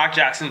 because Mark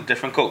Jackson is a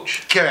different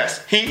coach.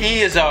 Yes.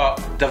 He is a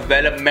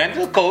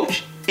developmental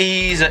coach.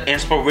 He's an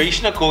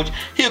inspirational coach.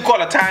 He'll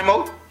call a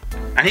timeout,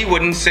 and he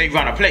wouldn't say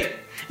run a play.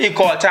 He'd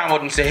call a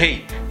timeout and say,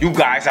 hey, you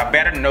guys are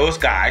better than those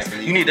guys.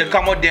 You need to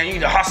come out there, you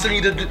need to hustle,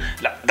 you need to do.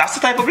 That's the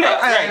type of player.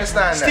 I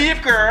understand that.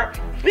 Steve Kerr,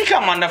 he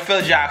come under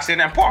Phil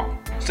Jackson and Park.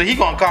 So he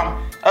gonna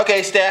come,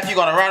 okay, Steph, you're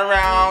gonna run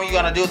around, you're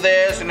gonna do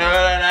this, and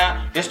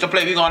this the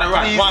play, we're gonna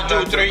run. Please 1,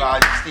 2, 3.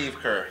 Don't devalue Steve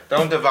Kerr.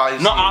 Don't devalue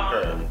Steve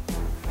Kerr.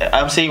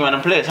 I'm saying run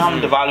and plays. How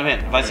many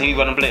development? If I say he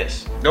run and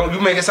plays. Don't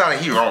you make it sound like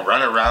he don't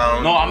run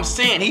around. No, I'm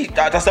saying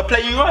that's the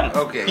play you run.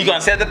 Okay. You're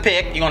gonna set the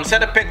pick. You're gonna set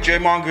the pick.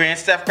 Draymond Green,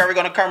 Steph Curry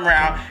gonna come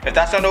around. If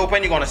that's not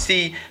open, you're gonna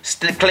see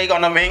Clay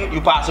on the wing.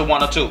 You pass it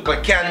 1 or 2.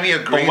 But can we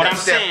agree that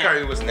Steph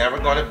Curry was never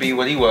gonna be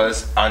what he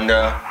was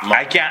under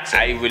Mark Jackson?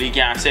 I really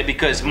can't say,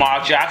 because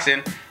Mark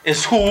Jackson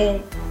is who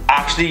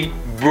actually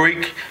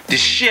break the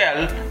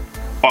shell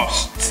of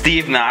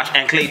Steve Nash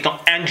and Clay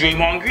and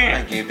Draymond Green.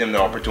 I gave them the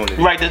opportunity.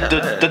 Right,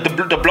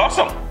 the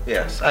blossom.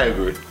 Yes, I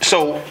agree.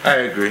 So I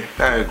agree.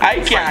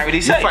 I can't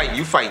really say.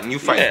 You fight.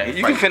 Yeah,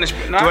 you can finish.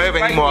 Do I have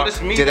any more?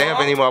 Did I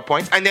have any more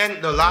points? And then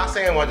the last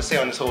thing I wanted to say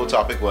on this whole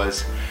topic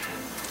was,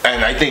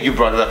 and I think you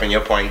brought it up in your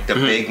point, the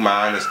big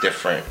man is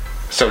different.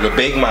 So the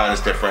big man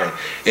is different.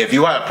 If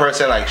you had a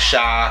person like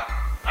Shaq,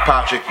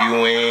 Patrick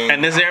Ewing,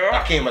 and this era,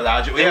 Hakeem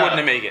Olajuwon, they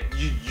wouldn't make it.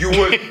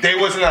 They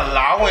wasn't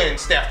allowing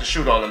Steph to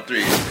shoot all them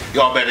threes.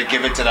 Y'all better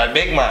give it to that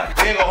big man.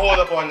 We ain't gonna hold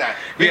up on that.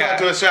 We gonna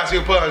do a straps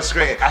we put on the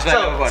screen.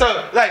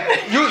 So like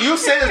you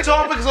said the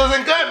topics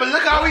wasn't good, but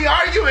look how we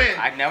arguing.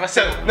 I never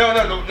said. No,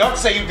 not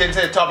to say you didn't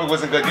say the topic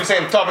wasn't good. You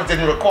saying the topic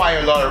didn't require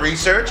a lot of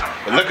research.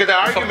 But look at the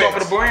argument. Top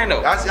of the brain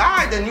though. That's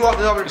alright. Then you off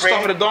the top of the brain.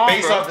 Top of the dome,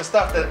 based off the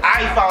stuff that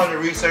I found the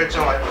research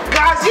on.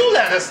 Guys, you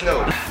let us know.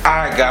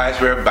 Alright,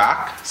 guys, we're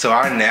back. So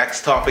our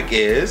next topic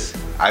is,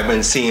 I've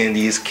been seeing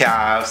these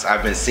Cavs,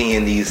 I've been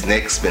seeing these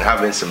Knicks, been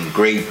having some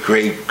great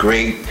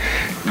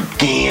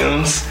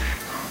games.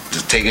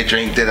 Just take a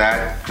drink to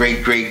that.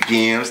 Great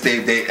games.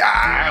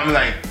 I'm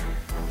like,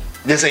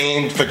 this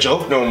ain't for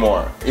joke no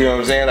more. You know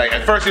what I'm saying? Like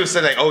at first you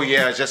said like, oh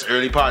yeah, it's just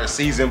early part of the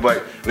season,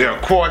 but we're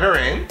a quarter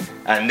in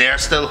and they're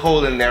still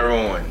holding their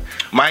own.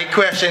 My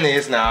question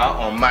is now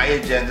on my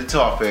agenda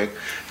topic,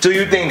 do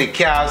you think the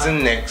Cavs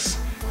and Knicks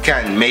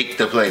can make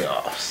the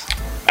playoffs?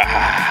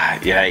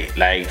 Yeah,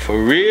 like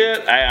for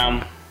real, I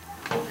am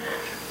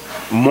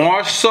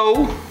more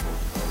so.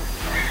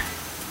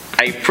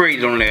 I pray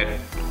they don't let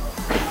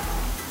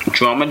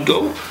Drummond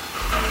go,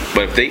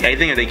 but I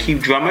think if they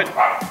keep Drummond,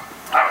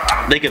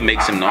 they can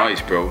make some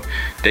noise, bro.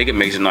 They can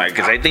make some noise,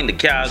 because I think the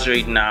Cavs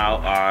right now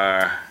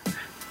are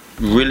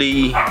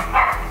really.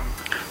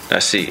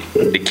 Let's see,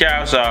 the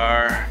Cavs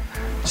are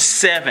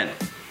 7.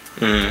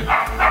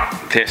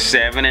 They're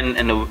 7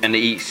 in the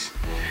East.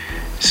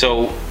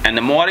 So, and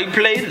the more they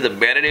play, the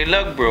better they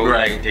look, bro.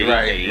 Right.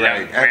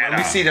 And when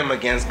we see them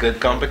against good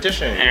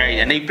competition. Right,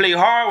 and they play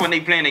hard when they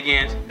playing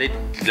against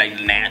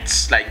like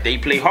Nats. Like they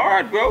play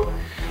hard, bro.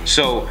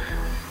 So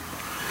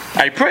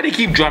I pray they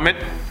keep Drummond.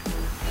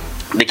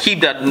 They keep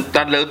that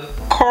little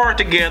core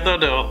together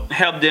to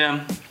help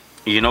them,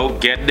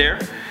 get there.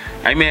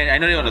 I mean, I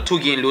know they're on a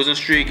 2-game losing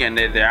streak, and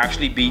they're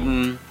actually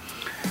beating.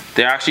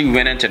 They're actually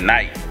winning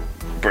tonight.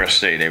 Per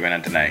se, they're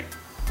winning tonight.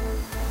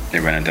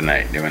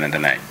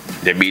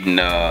 They're beating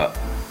the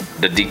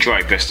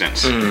Detroit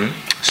Pistons.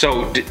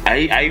 So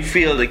I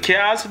feel the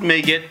Cavs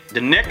make it.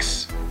 The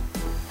Knicks,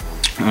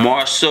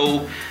 more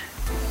so,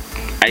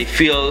 I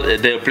feel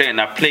they're playing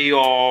a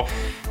playoff,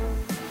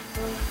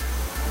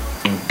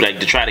 like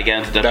to try to get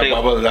into the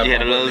playoff.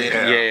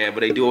 But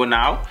they do it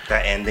now.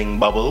 That ending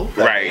bubble.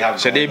 Right.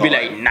 So they'd be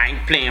like 9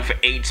 playing for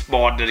 8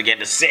 spot to get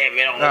the 7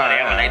 or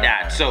whatever like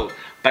that. So,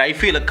 but I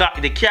feel the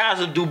Cavs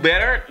will do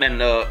better than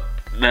the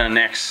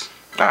Knicks.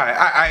 Alright,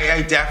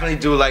 I definitely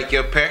do like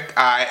your pick.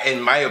 In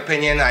my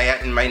opinion,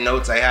 in my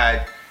notes I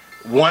had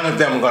one of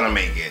them gonna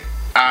make it,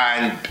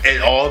 and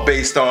it all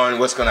based on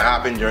what's gonna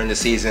happen during the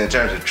season in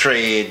terms of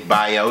trade,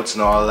 buyouts,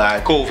 and all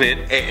that.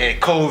 COVID.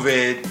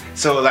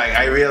 So like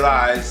I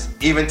realized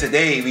even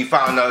today we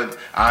found out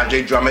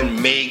Andre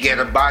Drummond may get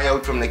a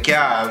buyout from the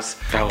Cavs.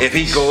 If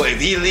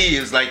he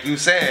leaves, like you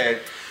said.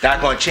 That's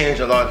going to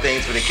change a lot of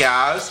things for the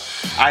Cavs.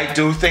 I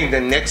do think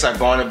the Knicks are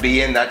going to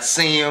be in that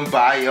same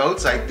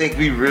buyouts. I think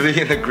we really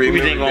in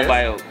agreement with this. Going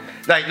buyout?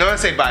 Like, no, I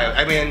say buyout.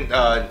 I mean,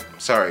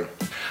 sorry.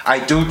 I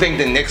do think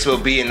the Knicks will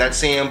be in that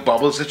same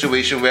bubble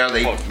situation where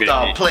they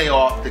play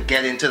off to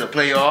get into the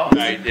playoffs.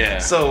 Right, yeah.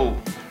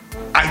 So,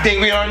 I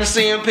think we are on the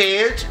same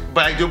page,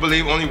 but I do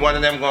believe only one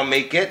of them gonna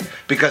make it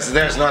because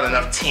there's not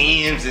enough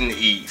teams in the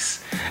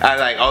East. And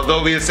like,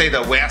 although we would say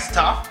the West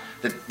tough,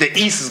 the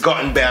East has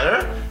gotten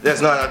better.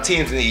 There's not enough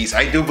teams in the East.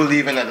 I do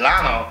believe in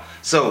Atlanta.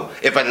 So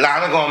if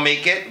Atlanta gonna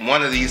make it,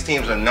 one of these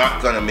teams are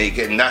not gonna make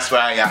it, and that's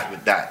where I at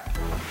with that.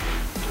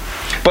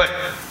 But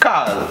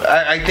Carl,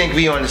 I think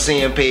we on the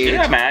same page.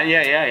 Yeah, man.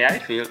 Yeah. I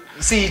feel.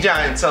 See,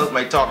 John insults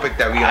my topic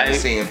that we on the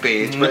same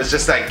page, but it's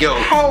just like, yo.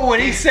 Oh,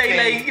 when he these say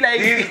things- like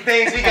these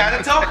things we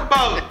gotta talk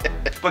about.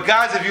 But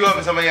guys, if you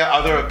have some of your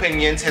other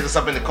opinions, hit us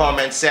up in the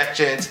comment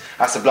sections.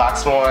 That's the Black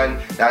Swan.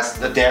 That's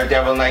the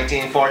Daredevil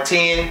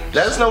 1914.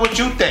 Let us know what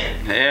you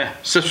think. Yeah.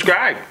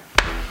 Subscribe.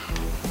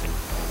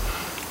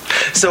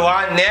 So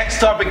our next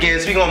topic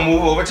is we're gonna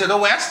move over to the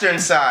Western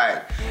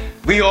side.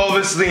 We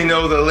obviously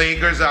know the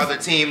Lakers are the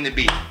team to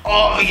beat.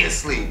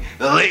 Obviously,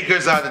 the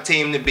Lakers are the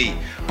team to beat.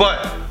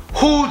 But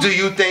who do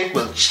you think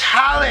will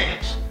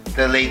challenge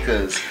the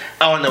Lakers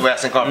on the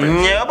Western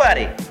Conference?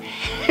 Nobody.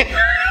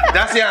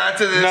 That's the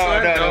answer to this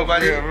one?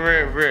 Nobody?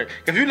 Real.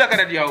 If you look at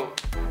it, yo,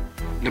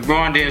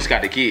 LeBron James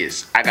got the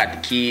keys. I got the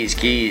keys.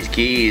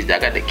 I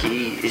got the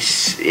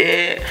keys.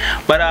 Yeah.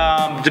 But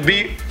to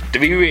be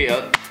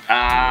real,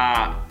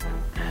 I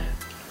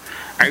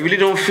really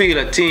don't feel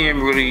a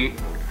team really,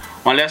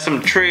 unless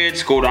some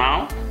trades go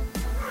down.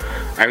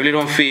 I really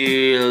don't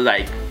feel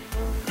like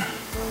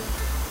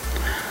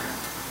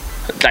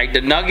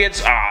the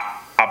Nuggets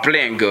are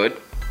playing good.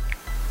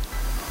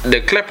 The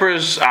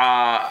Clippers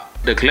are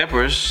the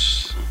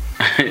Clippers.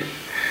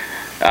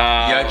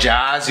 Yeah,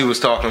 Jazz you was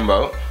talking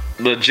about.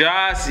 The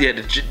Jazz, yeah,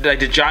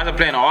 the Jazz are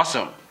playing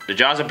awesome. The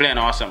Jazz are playing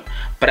awesome,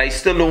 but I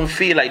still don't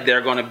feel like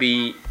they're gonna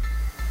be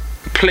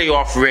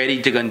playoff ready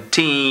to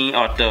continue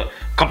or to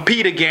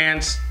compete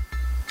against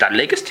that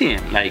Lakers team.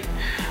 Like,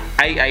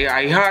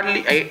 I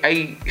hardly,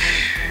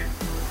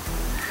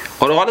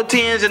 of all the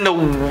teams in the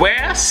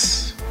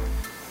West,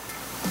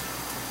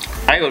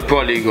 I would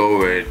probably go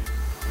with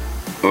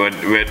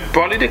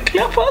probably the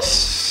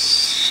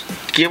Clippers.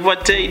 Give or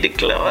take the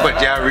Clippers.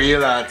 But your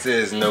real answer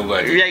is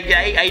nobody. Like,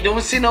 I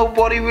don't see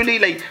nobody really.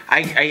 Like,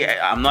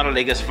 I'm not a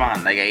Lakers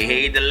fan. Like, I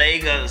hate the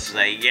Lakers.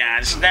 Like, yeah,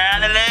 it's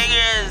not the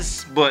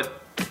Lakers. But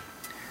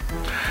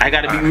I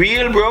gotta be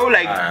real, bro.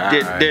 Like,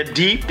 they're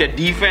deep. Their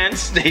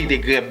defense, they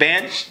good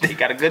bench. They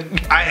got a good.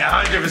 I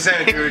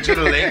 100% agree with you,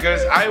 the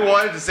Lakers. I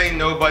wanted to say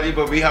nobody,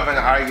 but we have an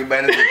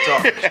argument at the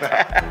top.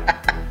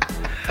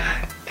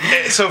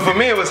 So for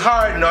me, it was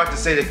hard not to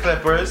say the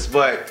Clippers,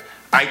 but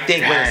I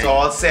think when it's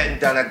all said and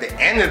done at the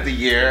end of the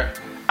year,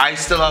 I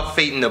still have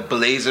faith in the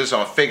Blazers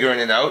on figuring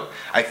it out.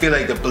 I feel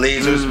like the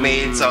Blazers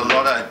made a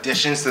lot of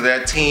additions to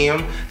their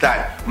team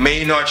that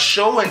may not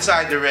show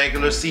inside the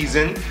regular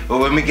season, but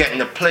when we get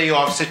into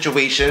playoff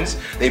situations,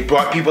 they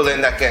brought people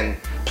in that can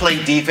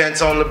play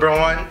defense on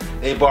LeBron.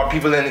 They brought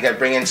people in that can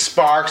bring in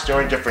sparks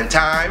during different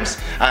times.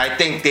 And I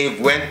think they've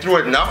went through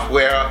enough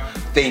where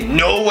they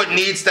know what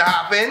needs to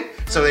happen.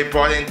 So they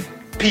brought in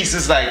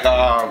pieces like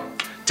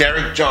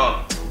Derek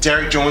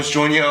Jones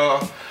Jr.,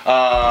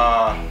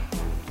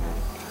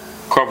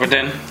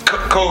 Covington.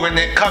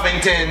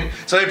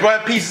 So they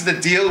brought pieces to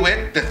deal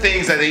with the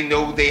things that they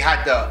know they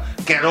had to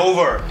get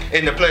over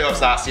in the playoffs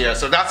last year.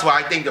 So that's why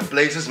I think the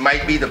Blazers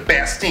might be the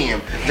best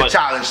team to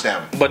challenge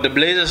them. But the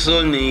Blazers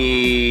still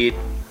need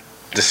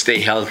to stay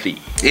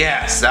healthy.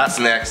 Yes, that's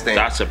the next thing.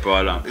 That's a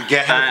problem.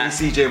 Get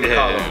healthy, CJ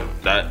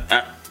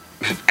McCollum.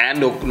 And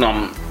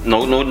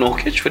no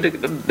Kitch for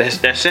their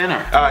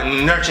center.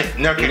 Nurkic.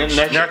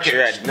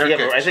 Yeah,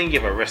 but I think he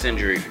have a wrist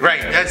injury.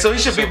 Right, and so he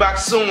should be back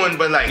soon,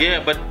 but like,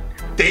 yeah, but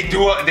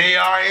they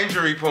are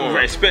injury prone.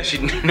 right,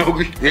 especially no.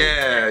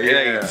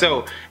 Yeah.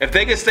 So if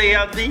they can stay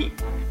healthy,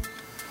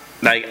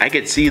 like I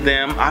could see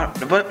them.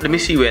 But let me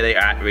see where they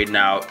are right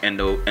now in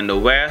the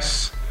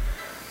West.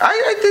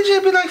 I think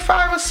they'd be like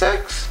 5 or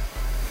 6.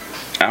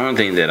 I don't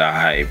think they're that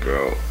high,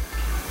 bro.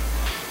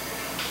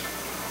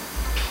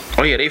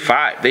 Oh yeah, they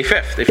 5. They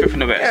 5th. They 5th in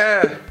the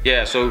West.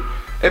 Yeah. So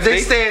if they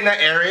stay in that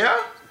area,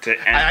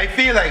 I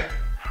feel like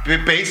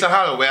based on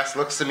how the West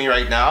looks to me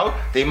right now,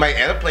 they might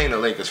end up playing the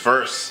Lakers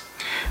first.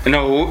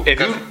 No,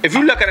 if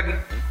you look at it,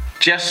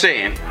 just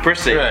saying per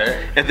se,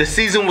 right. If the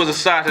season was a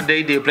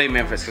Saturday, they'll play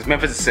Memphis because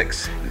Memphis is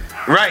 6.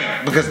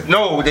 Right, because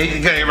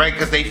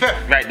they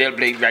 5th. Right, they'll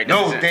play right.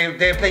 No,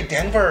 they play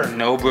Denver.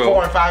 No, bro.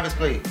 4 and 5 is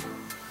played.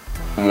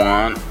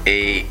 1,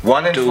 8,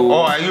 1 and 2, 4.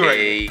 Oh, you right.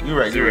 8, You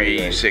right.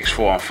 3, 6,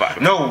 4, and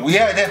 5. No,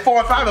 yeah, they're 4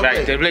 and 5 are Right,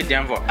 played. they play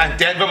Denver. And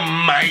Denver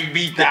might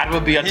beat them. That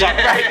would be a tough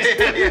fight.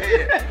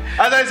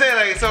 As I say,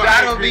 like, so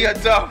that would be a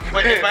tough.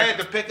 But if I had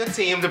to pick a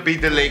team to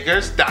beat the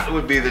Lakers, that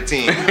would be the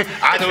team.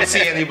 I don't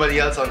see anybody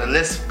else on the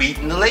list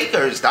beating the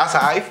Lakers. That's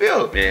how I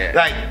feel. Yeah.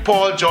 Like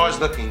Paul George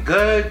looking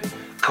good,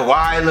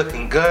 Kawhi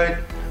looking good,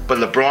 but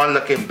LeBron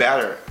looking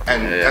better.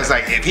 And it's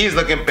like, if he's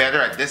looking better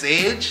at this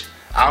age,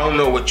 I don't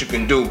know what you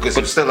can do because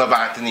you still have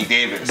Anthony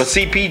Davis. But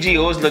CPG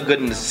always look good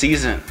in the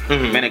season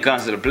when it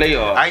comes to the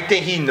playoffs. I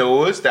think he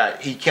knows that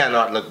he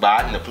cannot look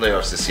bad in the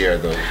playoffs this year,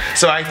 though.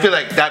 So I feel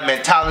like that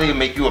mentality will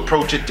make you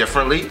approach it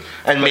differently,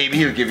 and maybe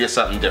he'll give you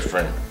something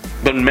different.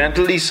 but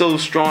mentally so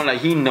strong.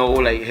 Like he know,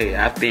 like, hey,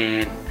 I've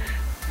been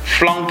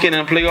flunking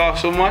in playoffs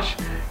so much.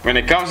 When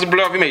it comes to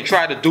playoff, he may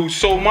try to do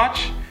so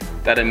much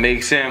that it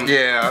makes him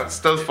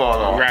still fall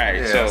off. Right.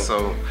 Yeah,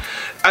 so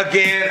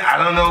again, I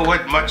don't know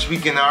what much we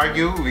can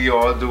argue. We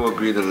all do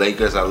agree the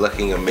Lakers are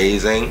looking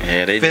amazing.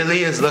 Yeah,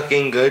 Philly is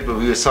looking good, but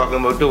we were talking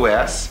about the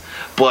West.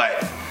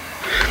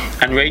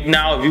 And right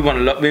now, if you want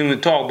to look, when we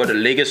talk about the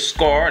Lakers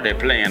score, they're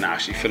playing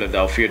actually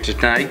Philadelphia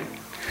tonight.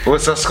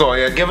 What's the score?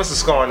 Yeah, give us a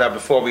score on that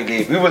before we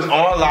leave. We was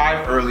on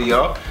live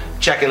earlier,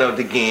 checking out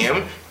the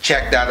game.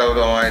 Check that out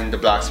on the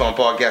Black Swan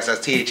Podcast. That's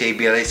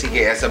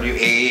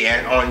THABLACKSWA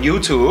and on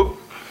YouTube.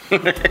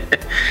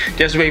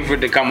 Just wait for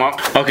it to come up.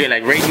 Okay,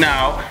 like right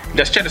now,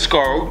 let's check the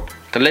score.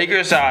 The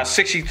Lakers are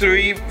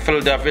 63,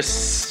 Philadelphia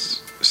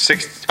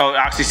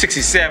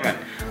 67.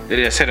 They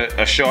just hit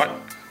a shot.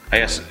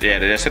 Yes, yeah,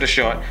 they just hit a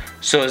shot.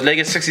 So it's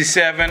Lakers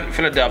 67,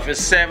 Philadelphia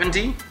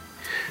 70.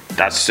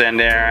 That's in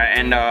there.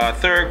 And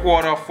third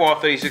quarter,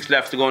 4:36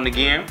 left to go in the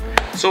game.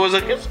 So it's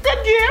a good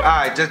game.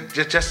 Alright,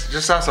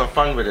 just have some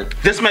fun with it.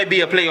 This might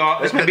be a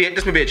playoff. This may be a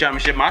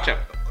championship matchup.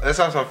 Let's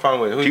have some fun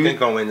with it. Who do you think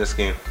gonna win this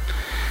game?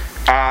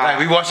 Like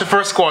we watched the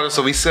first quarter,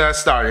 so we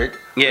started.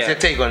 Yeah. What's your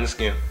take on this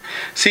game?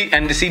 See,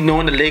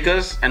 knowing the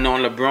Lakers and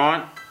knowing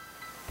LeBron,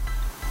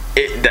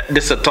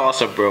 this is a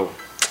toss-up, bro.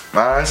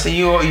 Man, see,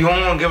 you don't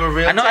want to give a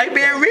real. I know, I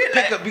being real.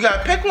 You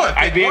gotta pick one.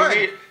 I being real.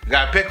 You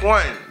gotta pick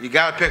one. You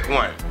gotta pick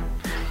one.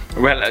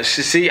 Well,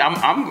 see, I'm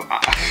going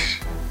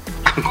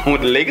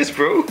with the Lakers,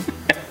 bro.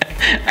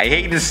 I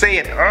hate to say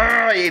it.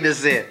 I hate to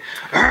say it.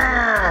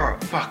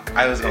 Fuck,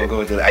 I was gonna go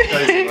with the. I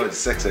thought he was gonna go with the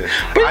Sixers.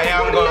 I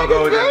am gonna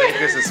go with the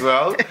Lakers as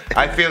well.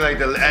 I feel like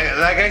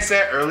like I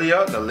said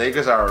earlier, the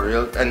Lakers are a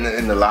real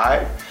in the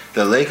live.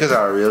 The Lakers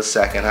are a real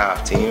second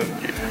half team,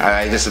 and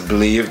I just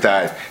believe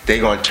that they're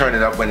gonna turn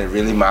it up when it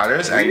really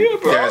matters, and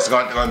there's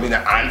gonna be an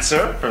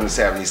answer from the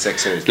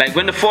 76ers. Like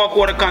when the fourth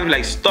quarter comes,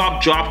 like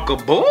stop, drop,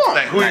 kaboom.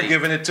 Like who you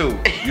giving it to?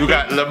 You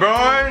got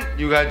LeBron,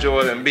 you got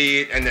Joel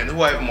Embiid, and then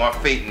who have more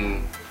faith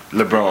in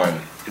LeBron?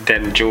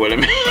 Then Joel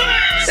Embiid.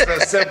 It's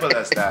as simple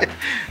as that.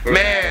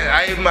 Man,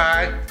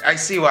 I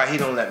see why he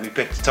don't let me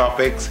pick the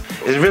topics.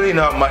 There's really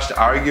not much to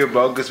argue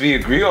about because we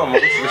agree on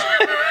most of it.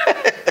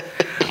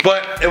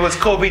 But it was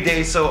Kobe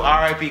Day, so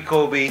R.I.P.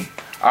 Kobe,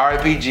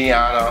 R.I.P.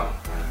 Gianna,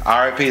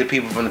 R.I.P. the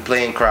people from the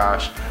plane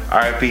crash,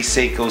 R.I.P.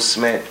 Seiko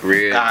Smith.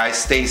 Real. Guys,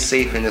 stay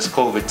safe in this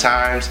COVID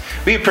times.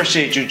 We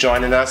appreciate you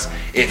joining us.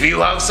 If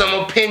you have some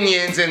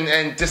opinions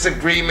and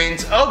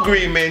disagreements,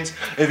 agreements,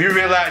 if you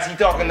realize he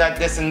talking that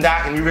this and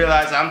that, and you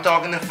realize I'm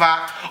talking the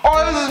fact,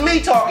 or this is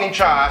me talking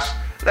trash,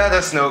 let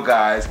us know,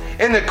 guys,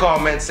 in the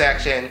comment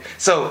section.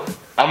 So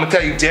I'm gonna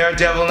tell you,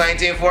 Daredevil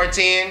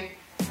 1914.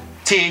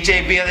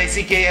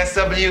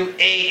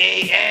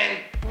 THABLACKSWAAN,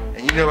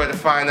 and you know where to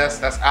find us.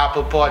 That's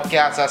Apple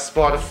Podcasts, that's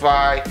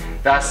Spotify,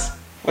 that's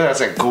what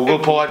else? Like Google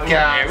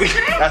Podcasts,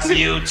 that's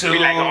YouTube. We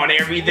like on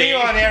everything. We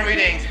on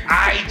everything.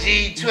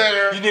 IG,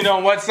 Twitter. You need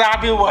on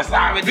WhatsApp you,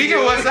 WhatsApp We can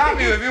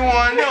WhatsApp you if you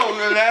want to know.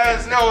 Let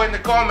us know in the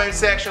comment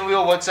section.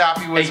 We'll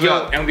WhatsApp you as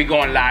well. And we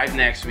going live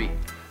next week.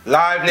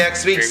 Live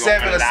next week, We're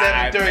 7 or going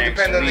live 7:30,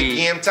 depending on the week.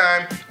 game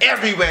time.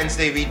 Every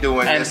Wednesday we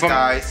doing And this,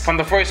 guys. from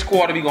the first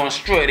quarter, we going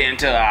straight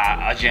into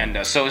our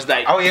agenda. So it's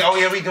like Oh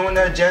yeah, we doing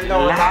the agenda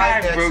on live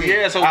live, next bro. week.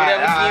 Yeah, so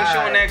whatever game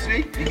show next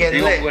week, You get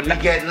lit. You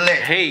get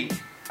lit. Hey,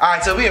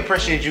 Alright, so we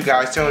appreciate you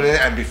guys tuning in.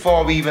 And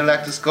before we even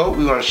let this go,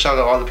 we want to shout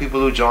out all the people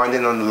who joined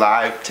in on the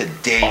live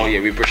today. oh yeah,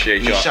 we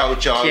appreciate y'all. We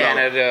shout y'all out.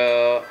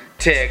 Canada,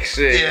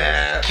 Texas,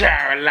 Yeah.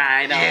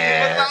 Carolina.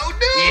 Yeah,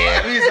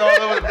 yeah, we was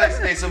all over the place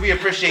today. So we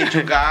appreciate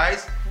you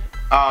guys.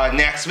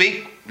 Next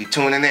week, be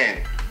tuning in.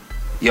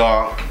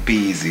 Y'all be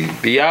easy.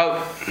 Be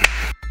out.